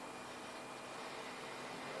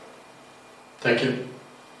 Thank you.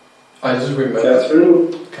 I just remember.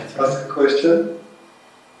 Catherine, ask a question.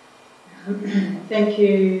 Thank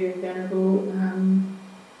you, Venerable.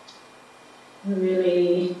 A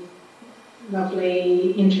really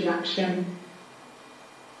lovely introduction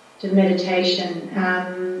to meditation.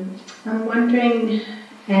 I'm wondering,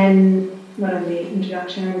 and not only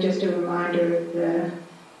introduction, just a reminder of the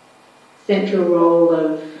central role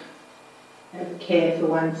of care for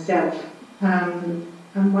oneself. I'm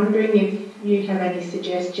wondering if you have any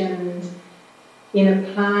suggestions in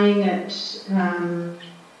applying it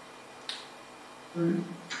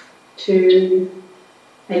to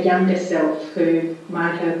a younger self who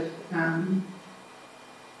might have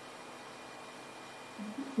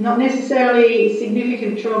not necessarily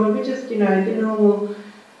significant trauma, but just, the normal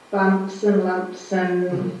bumps and lumps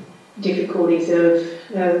and difficulties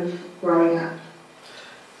of growing up.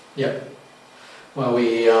 Yeah. Well,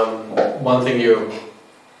 one thing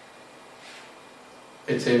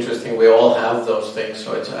it's interesting, we all have those things,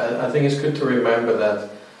 so I think it's good to remember that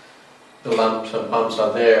the lumps and bumps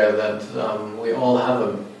are there, that we all have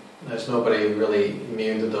them. There's nobody really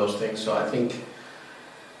immune to those things, so I think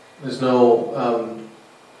there's no,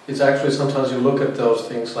 it's actually sometimes you look at those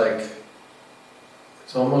things like,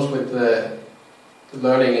 it's almost with the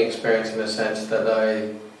learning experience in a sense that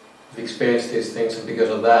I've experienced these things, and because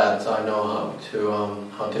of that I know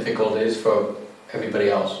how difficult it is for everybody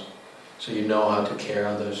else. So you know how to care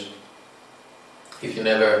others. If you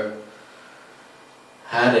never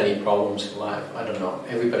had any problems in life, I don't know,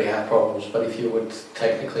 everybody had problems, but if you would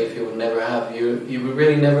never have, you would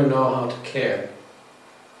really never know how to care.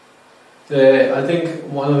 I think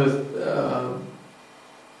one of the,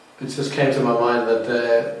 it just came to my mind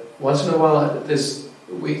that once in a while,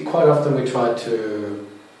 quite often we try to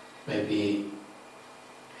maybe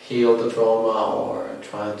heal the trauma or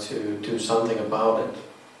try to do something about it.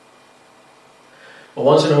 But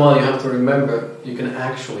once in a while you have to remember you can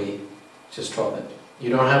actually just drop it. You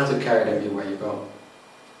don't have to carry it everywhere you go.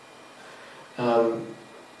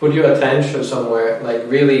 put your attention somewhere, like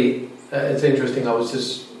really, it's interesting. I was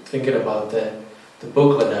just thinking about the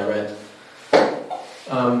booklet I read.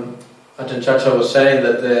 Ajahn Chachha was saying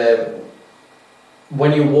that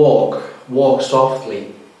when you walk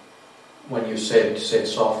softly. When you sit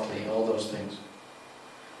softly, all those things.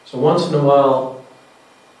 So once in a while,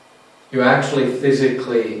 you actually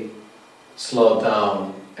physically slow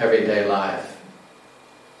down everyday life.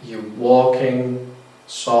 You're walking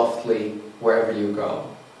softly wherever you go.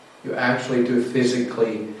 You actually do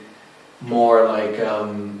physically more like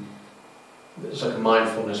it's like a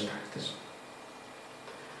mindfulness practice.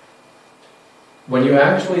 When you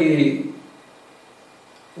actually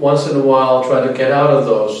once in a while try to get out of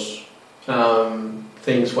those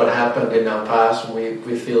things, what happened in our past,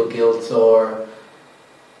 we feel guilt or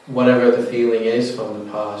whatever the feeling is from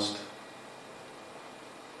the past,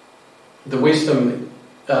 the wisdom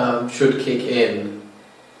should kick in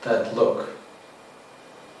that, look,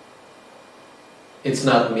 it's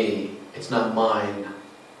not me, it's not mine.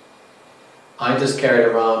 I just carry it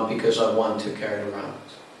around because I want to carry it around.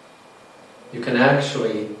 You can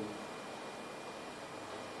actually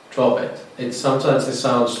drop it. Sometimes it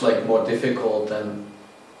sounds like more difficult than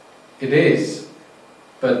it is,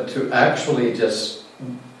 but to actually just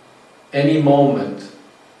any moment,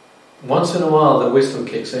 once in a while the wisdom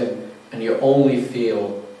kicks in and you only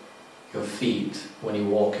feel your feet when you're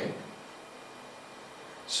walking.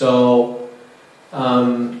 So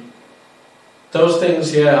those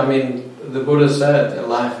things, I mean, the Buddha said that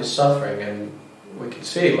life is suffering, and we can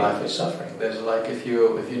see life is suffering. There's like if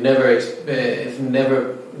you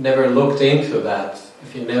never looked into that,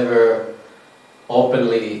 if you never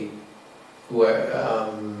openly were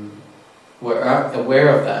aware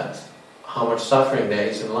of that, how much suffering there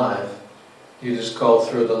is in life, you just go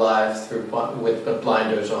through the life with the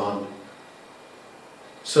blinders on.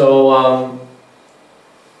 So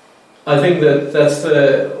I think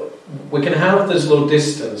we can have this little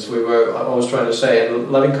distance. I was trying to say,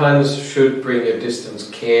 and loving kindness should bring you distance.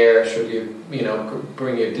 Care should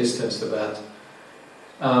bring you distance to that.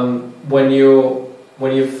 When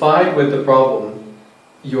you fight with the problem,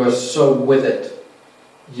 you are so with it.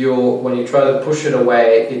 When you try to push it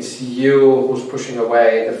away, it's you who's pushing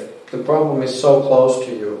away. The problem is so close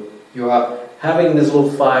to you. You are having this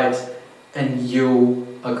little fight, and you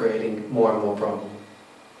are creating more and more problem.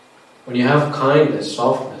 When you have kindness,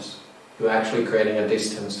 softness, you're actually creating a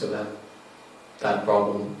distance to that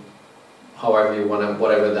problem. However you want to,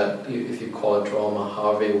 whatever that, if you call it trauma,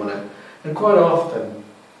 however you want to. And quite often,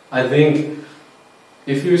 I think,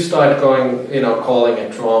 if you start going, calling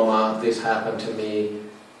it trauma, this happened to me,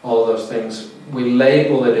 all those things, we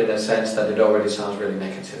label it in a sense that it already sounds really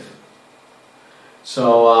negative.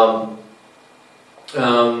 So,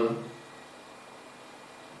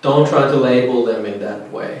 don't try to label them in that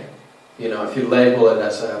way. If you label it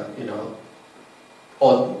as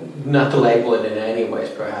or not to label it in any ways,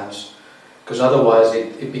 perhaps, because otherwise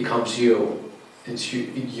it becomes you. It's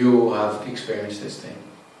you who have experienced this thing.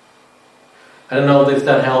 I don't know if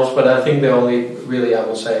that helps, but I think the only, really, I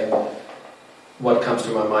will say, what comes to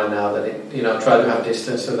my mind now, that try to have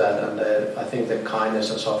distance to that, and I think that kindness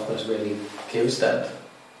and softness really gives that.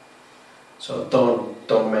 So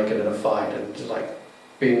don't make it a fight, and just like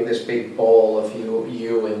being this big ball of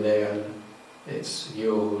you in there, and it's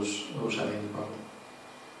you who's having the problem.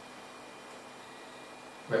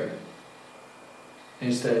 Very good.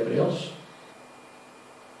 Is there anybody else?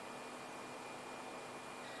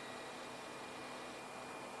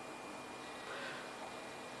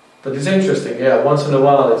 But it's interesting, once in a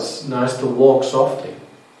while it's nice to walk softly.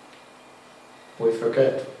 We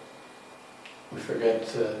forget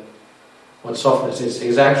what softness is.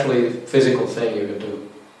 It's actually a physical thing you can do.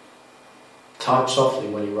 Type softly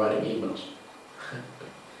when you're writing emails.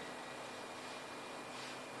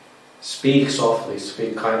 Speak softly,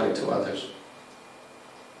 speak kindly to others.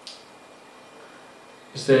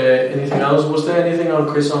 Is there anything else? Was there anything on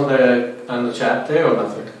Chris on the chat there, or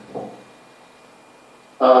nothing?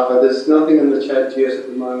 There's nothing in the chat yet at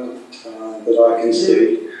the moment that I can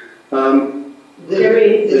see. There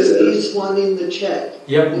is one in the chat.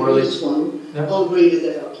 Yep, there is one. Yep. I'll read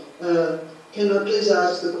it out. Can I please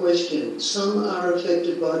ask the question? Some are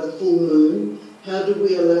affected by the full moon. How do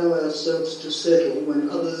we allow ourselves to settle when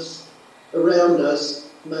others around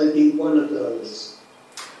us may be one of those?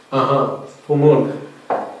 Full moon.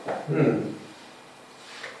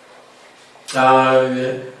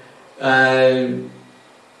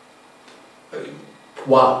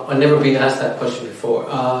 Wow, I've never been asked that question before.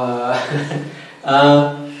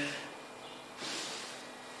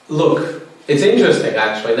 Look, It's interesting,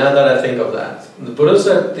 actually, now that I think of that. The Buddha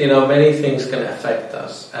said, many things can affect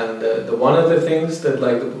us, and the one of the things that,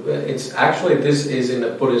 it's actually, this is in the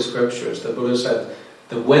Buddhist scriptures. The Buddha said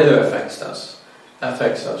the weather affects us,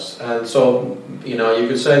 and so, you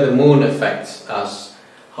could say the moon affects us.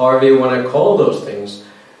 However you want to call those things,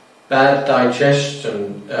 bad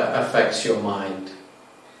digestion affects your mind.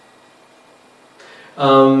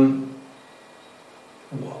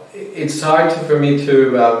 It's hard for me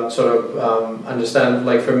to understand.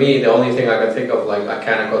 Like for me, the only thing I can think of, like I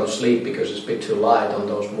cannot go to sleep because it's a bit too light on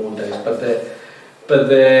those moon days.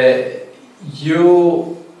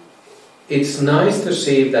 It's nice to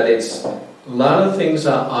see that it's a lot of things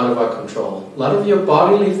are out of our control. A lot of your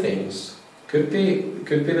bodily things could be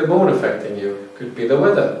the moon affecting you. Could be the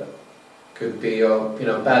weather. Could be your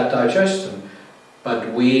bad digestion.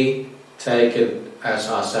 But we take it as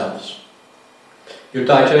ourselves. Your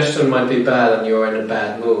digestion might be bad and you're in a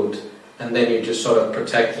bad mood, and then you're just sort of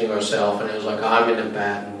protecting yourself, and it's like, I'm in a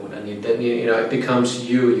bad mood, and then it becomes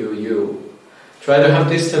you. Try to have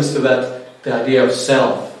distance to that, the idea of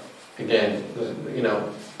self again.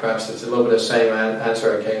 Perhaps it's a little bit the same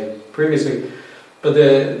answer I gave previously, but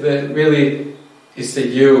the really is the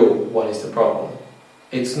you what is the problem.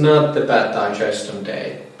 It's not the bad digestion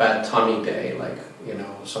day, bad tummy day, like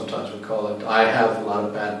sometimes we call it. I have a lot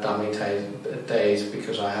of bad tummy days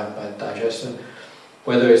because I have bad digestion.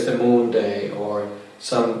 Whether it's the moon day or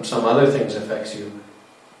some other things affects you,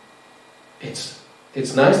 it's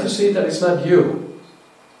nice to see that it's not you.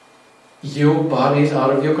 Your body is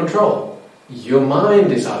out of your control. Your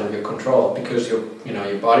mind is out of your control because your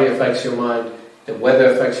body affects your mind, the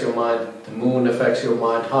weather affects your mind, the moon affects your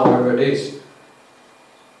mind, however it is.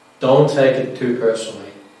 Don't take it too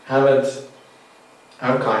personally.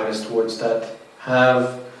 Have kindness towards that.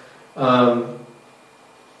 Have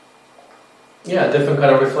different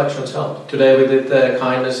kind of reflections help. Today we did the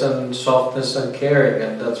kindness and softness and caring,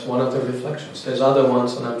 and that's one of the reflections. There's other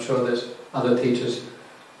ones, and I'm sure there's other teachers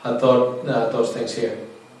had thought those things here.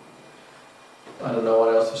 I don't know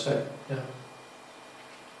what else to say. Yeah.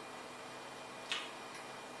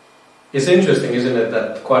 It's interesting, isn't it,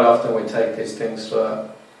 that quite often we take these things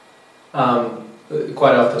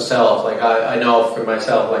quite often self. Like I know for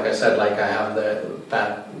myself, like I said, like I have the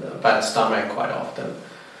bad stomach quite often.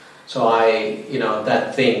 So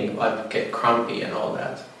that thing, I get crumpy and all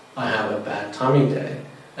that. I have a bad tummy day,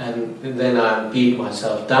 and then I beat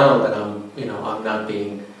myself down that I'm not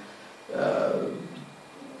being,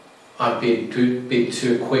 I'd be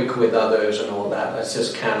too quick with others and all that. I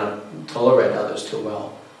just cannot tolerate others too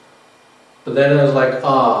well. But then I was like,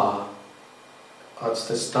 it's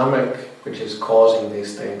the stomach which is causing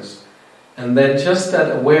these things. And then just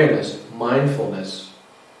that awareness, mindfulness,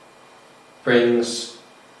 brings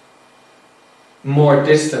more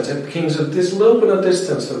distance. It brings this little bit of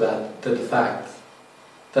distance to the fact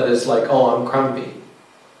that it's like, I'm grumpy.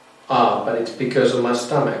 But it's because of my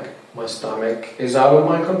stomach. My stomach is out of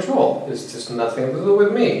my control. It's just nothing to do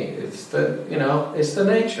with me. It's it's the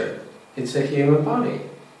nature. It's a human body.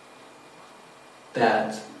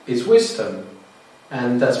 That is wisdom.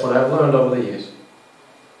 And that's what I've learned over the years.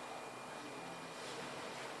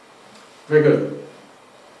 Very good.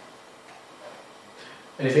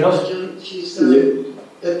 Anything else? She's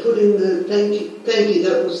put in the thank you,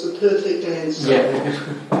 that was the perfect answer.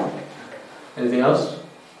 Yeah. Anything else?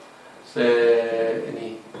 Is there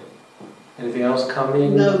anything else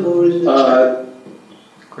coming? No more in the chat.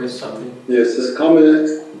 Chris, something? Yes, there's a comment.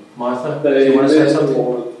 Martha, do you want to say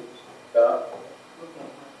something?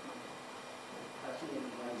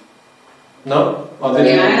 No? Oh, Can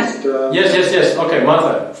I ask? Yes. Okay,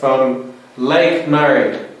 Martha, from Lake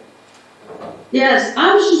Married. Yes,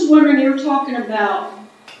 I was just wondering, you were talking about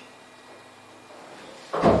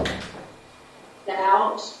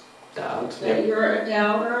doubt. Doubt, That you're a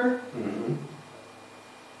doubter. Mm-hmm.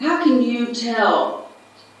 How can you tell?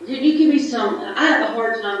 Can you give me some? I have a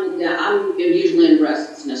hard time with doubt. I'm usually in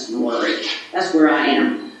restlessness and worry. That's where I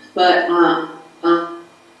am. But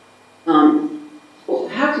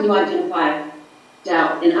how can you identify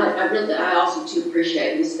doubt? And I also too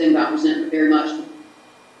appreciate this thing about resentment very much,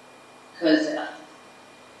 because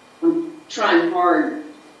I'm trying hard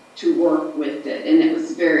to work with it, and it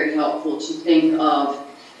was very helpful to think of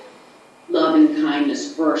love and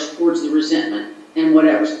kindness first towards the resentment and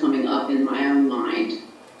whatever's coming up in my own mind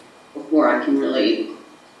before I can really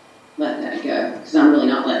let that go, because I'm really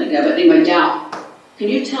not letting it go. But anyway, doubt. Can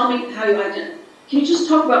you tell me how you identify? Can you just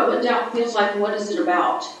talk about what doubt feels like and what is it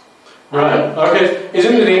about? Right. Okay.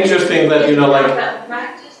 Isn't it interesting that about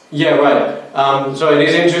practice? Yeah. Right. So it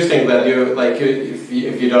is interesting that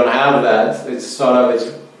if you don't have that, it's sort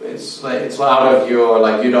of it's out of your,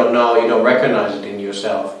 like, you don't know, you don't recognize it in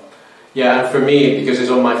yourself. Yeah, and for me, because it's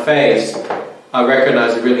on my face, I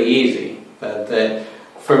recognize it really easy. That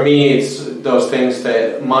for me, it's those things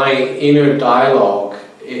that my inner dialogue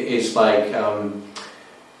is like,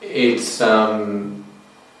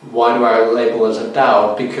 why do I label as a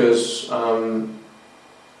doubt? Because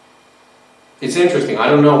it's interesting. I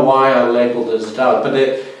don't know why I labeled it as a doubt, but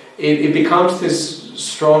it becomes this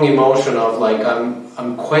strong emotion of like,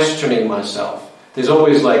 I'm questioning myself. There's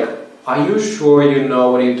always like, are you sure you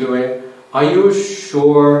know what you're doing? Are you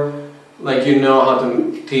sure, like, you know how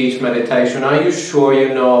to teach meditation? Are you sure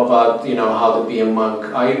you know about, how to be a monk?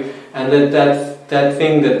 And that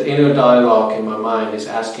thing, that inner dialogue in my mind is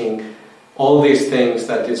asking all these things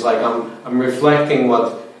that is like, I'm reflecting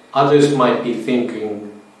what others might be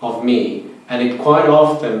thinking of me. And it quite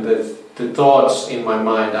often, the thoughts in my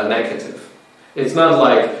mind are negative. It's not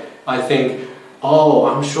like I think, oh,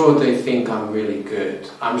 I'm sure they think I'm really good.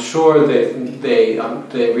 I'm sure they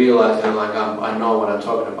realize that like I know what I'm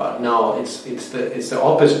talking about. No, it's the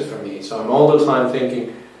opposite for me. So I'm all the time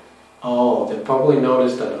thinking, oh, they probably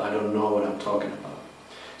noticed that I don't know what I'm talking about.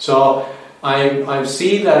 So I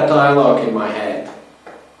see that dialogue in my head.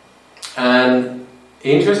 And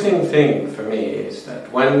the interesting thing for me is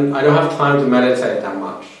that when I don't have time to meditate that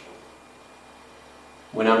much,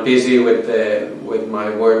 when I'm busy with my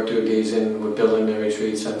work duties and with building the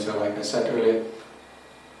retreat center, like I said earlier,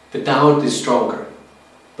 the doubt is stronger.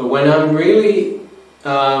 But when I'm really,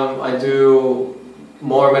 I do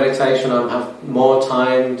more meditation, I have more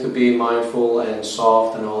time to be mindful and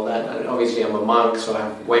soft and all that. And obviously I'm a monk, so I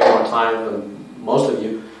have way more time than most of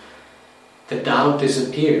you. The doubt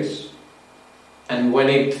disappears. And when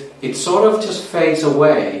it sort of just fades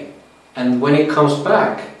away, and when it comes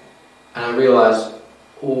back, and I realize,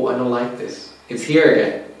 oh, I don't like this. It's here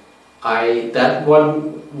again.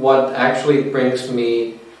 What actually brings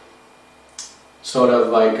me sort of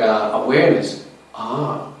like awareness.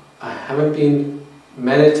 I haven't been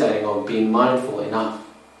meditating or being mindful enough.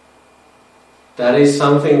 That is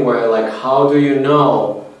something where, like, how do you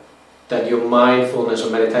know that your mindfulness or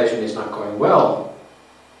meditation is not going well?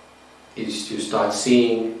 Is you start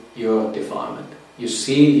seeing your defilement. You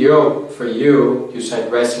see for you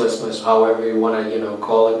said restlessness, however you want to,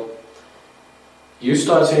 call it. You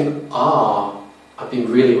start saying, I've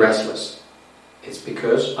been really restless. It's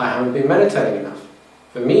because I haven't been meditating enough.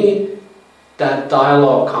 For me, that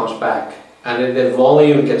dialogue comes back and the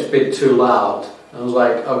volume gets a bit too loud. I was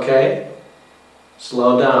like, okay,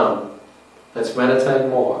 slow down. Let's meditate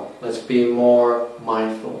more. Let's be more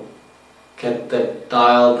mindful. Get that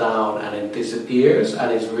dial down and it disappears,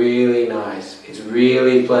 and it's really nice. It's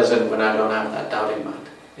really pleasant when I don't have that doubt in mind.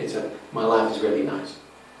 My life is really nice.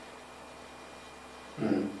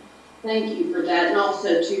 Thank you for that, and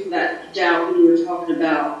also too that doubt when you were talking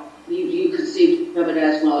about, you could see of it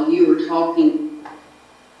as well. You were talking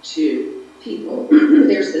to people.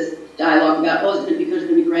 There's this dialogue about, isn't it because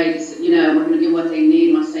it's going to be great? We're going to get what they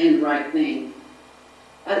need. Am I saying the right thing?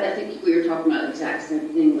 I think we were talking about the exact same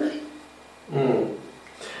thing, but.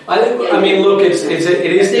 I mean, look, it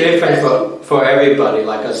is different for everybody.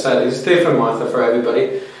 Like I said, it's different, Martha, for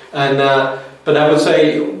everybody. And but I would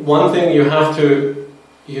say one thing you have to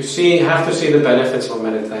see the benefits of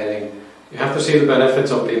meditating. You have to see the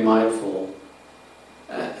benefits of being mindful,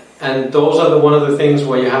 and those are one of the things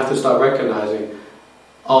where you have to start recognizing.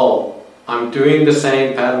 Oh, I'm doing the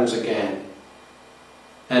same patterns again.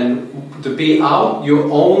 And to be out,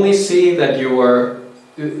 you only see that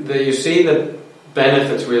you see the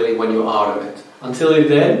benefits really when you're out of it. Until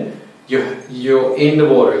then, you're in the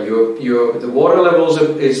water. The water levels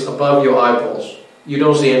is above your eyeballs. You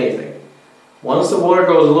don't see anything. Once the water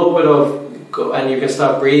goes a little bit and you can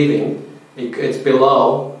start breathing, it's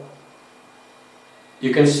below.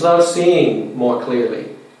 You can start seeing more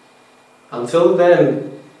clearly. Until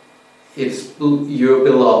then, you're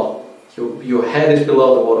below. Your head is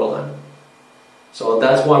below the waterline. So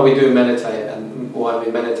that's why we do meditate, and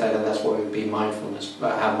that's why we be mindfulness,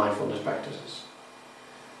 have mindfulness practices.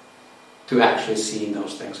 To actually see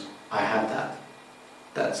those things. I have that.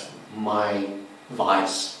 That's my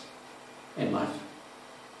vice in life.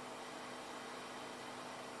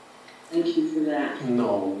 Thank you for that.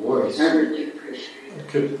 No worries. I really appreciate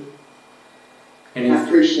it. Good. I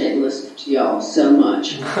appreciate listening to y'all so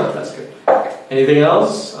much. That's good. Anything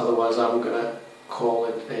else? Otherwise, I'm gonna call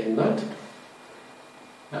it a night.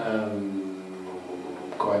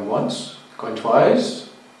 Going once, going twice,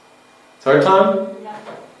 third time? Yeah.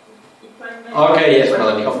 Okay, yes,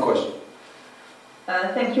 Melanie, of course.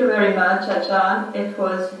 Thank you very much, Ajahn. It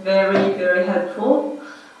was very, very helpful.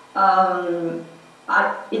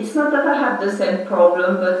 it's not that I have the same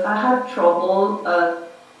problem, but I have trouble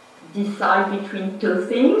decide between two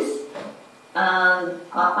things, and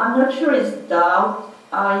I'm not sure it's doubt.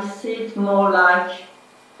 I see it more like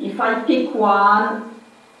if I pick one,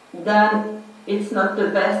 then it's not the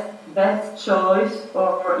best choice,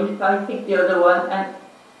 or if I pick the other one, and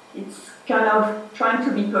it's kind of trying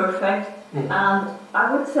to be perfect. Mm-hmm. And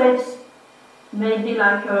I would say it's maybe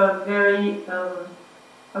like a very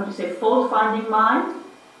fault-finding mind,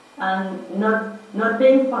 and not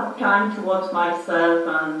being kind towards myself,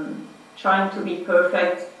 and trying to be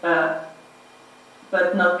perfect,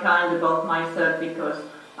 but not kind about myself, because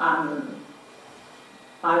I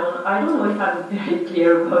don't know if I'm very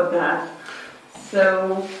clear about that.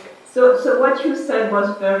 So what you said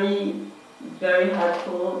was very, very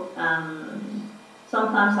helpful.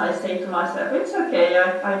 Sometimes I say to myself, it's okay,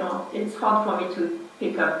 I don't, it's hard for me to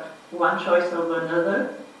pick up one choice over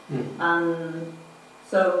another. And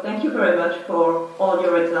so thank you very much for all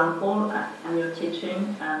your example and your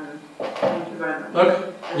teaching, and thank you very much.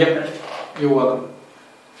 Okay, yep, you're welcome.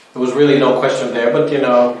 There was really no question there, but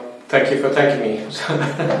thank you for thanking me.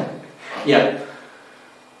 Yeah.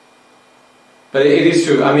 But it is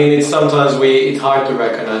true. I mean, it's hard to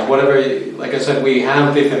recognize. Like I said, we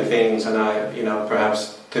have different things, and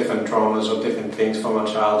perhaps different traumas or different things from our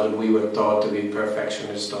childhood. We were taught to be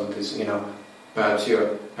perfectionists on this, perhaps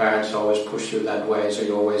your parents always push you that way, so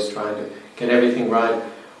you're always trying to get everything right.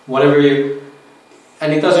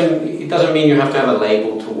 And it doesn't mean you have to have a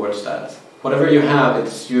label towards that. Whatever you have,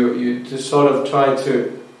 it's you just sort of try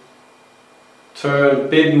to turn a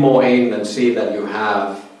bit more in and see that you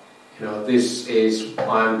have. This is how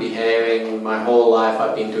I'm behaving, my whole life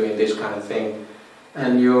I've been doing this kind of thing.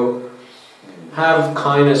 And you have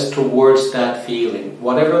kindness towards that feeling.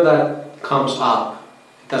 Whatever that comes up,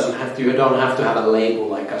 you don't have to have a label,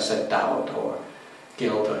 like I said, doubt or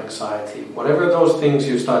guilt or anxiety. Whatever those things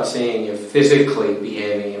you start seeing, you're physically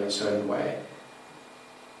behaving in a certain way.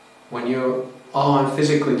 When I'm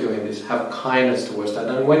physically doing this, have kindness towards that.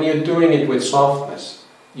 And when you're doing it with softness,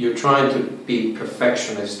 you're trying to be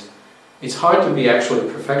perfectionist. It's hard to be actually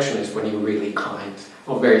perfectionist when you're really kind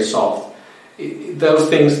or very soft. Those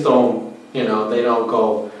things don't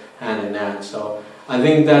go hand in hand. So I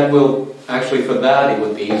think that for that, it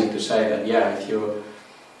would be easy to say that, if you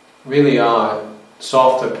really are a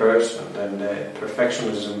softer person, then the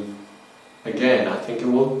perfectionism, again, I think it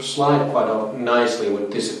will slide quite nicely,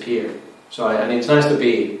 would disappear. And it's nice to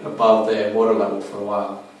be above the water level for a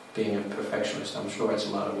while, being a perfectionist. I'm sure it's a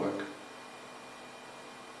lot of work.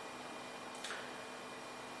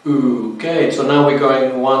 Okay, so now we're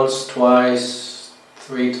going once, twice,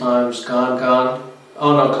 3 times, gone.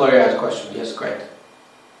 Oh no, Claudia has a question. Yes, great.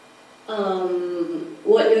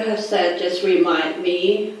 What you have said just remind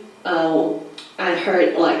me, I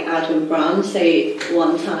heard Arthur Brown say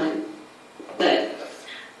one time that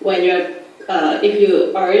when if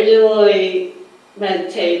you originally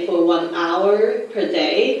meditate for 1 hour per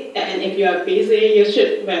day, and if you are busy, you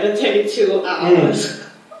should meditate 2 hours.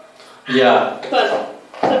 Yeah. But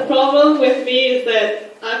the problem with me is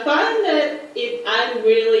that I find that if I'm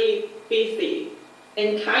really busy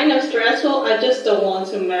and kind of stressful, I just don't want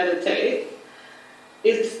to meditate.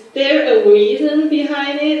 Is there a reason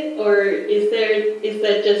behind it, or is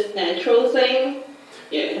that just natural thing?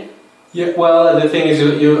 Yeah. Yeah. Well, the thing is,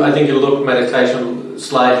 I think you look meditation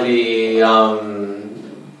slightly.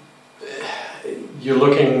 You're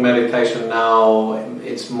looking meditation now.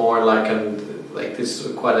 It's more like this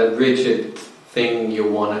quite a rigid thing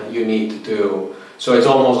you need to do. So it's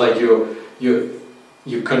almost like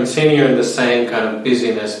you continue in the same kind of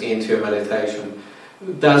busyness into your meditation.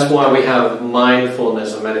 That's why we have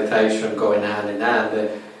mindfulness and meditation going hand in hand.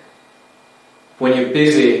 When you're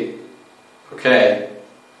busy,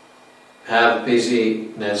 have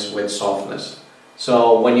busyness with softness.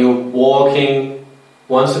 So when you're walking,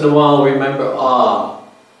 once in a while remember,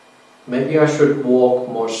 maybe I should walk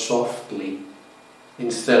more softly.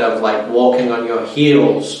 Instead of walking on your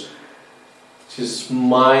heels, just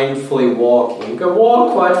mindfully walking. You can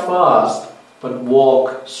walk quite fast, but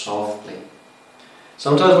walk softly.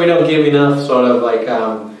 Sometimes we don't give enough sort of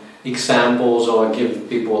examples, or give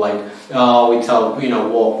people we tell,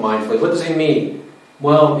 walk mindfully. What does it mean?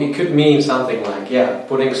 Well, it could mean something like,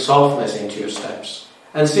 putting softness into your steps.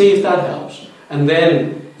 And see if that helps. And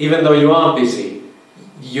then, even though you are busy,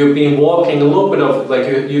 you've been walking a little bit of,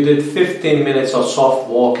 you did 15 minutes of soft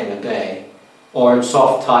walking a day, or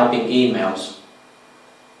soft typing emails,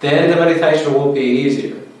 then the meditation will be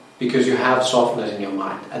easier, because you have softness in your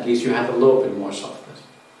mind. At least you have a little bit more softness.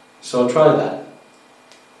 So try that.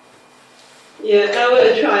 Yeah, I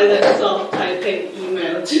will try that self-typing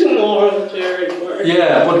email tomorrow during work.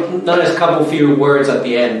 Yeah, but nice couple few words at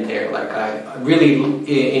the end there. Like I really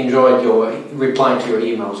enjoyed your replying to your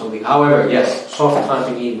email or something. However, yes, soft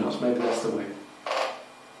typing emails. Maybe that's the way.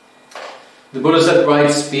 The Buddha said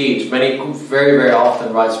write speech. Many very, very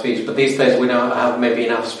often write speech, but these days we don't have maybe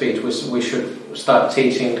enough speech. We should start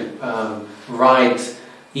teaching write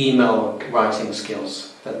email writing skills.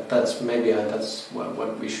 That's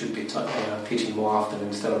what we should be teaching more often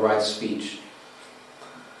instead of write speech.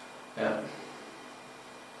 Yeah,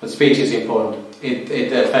 but speech is important.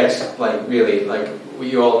 It affects really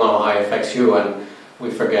you all know how it affects you, and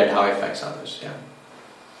we forget how it affects others. Yeah.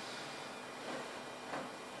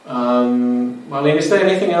 Marlene, is there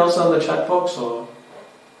anything else on the chat box or?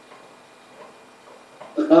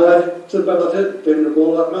 That's about it,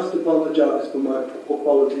 Venerable. I must apologise for my poor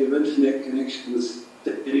quality of internet connection this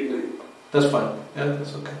evening. That's fine. Yeah,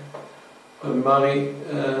 that's okay. Marlene,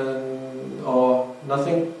 or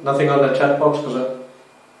nothing? Nothing on the chat box because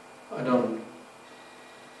I don't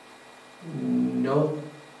know.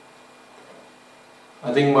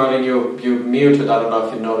 I think Marlene, you muted. I don't know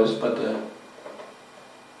if you noticed, but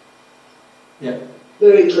yeah.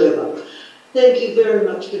 Very clever. Thank you very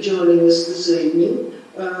much for joining us this evening.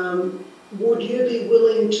 Would you be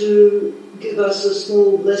willing to give us a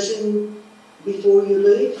small blessing before you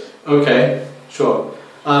leave? Okay, sure.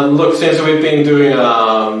 Look, since we've been doing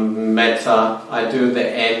metta, I do the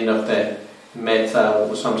end of the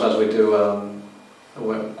metta. Sometimes we do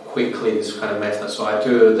quickly this kind of metta. So I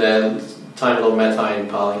do the tiny little metta in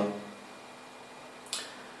Pali.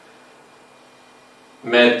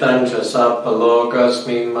 Mettan cha sappa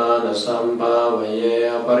lokasmin mana sambhavaye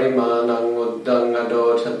aparimanang uddang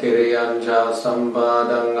adocha tiriyan cha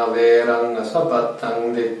sambadang averang asapattang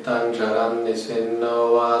dittan charan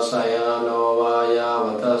nisinno vasayano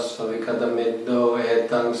vayavatas vikadamiddo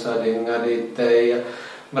etang sading aditteya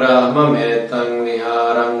brahma metang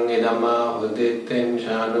niharang idama hudittin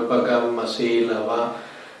chanupagam silava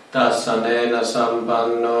Tasanena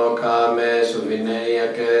sampanno kame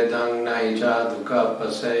suvineya kedang naija dukkha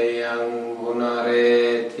pasayang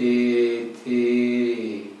punareti.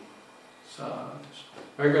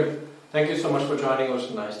 Very good. Thank you so much for joining. It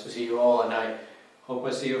was nice to see you all, and I hope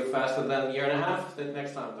I see you faster than a year and a half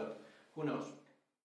next time, but who knows.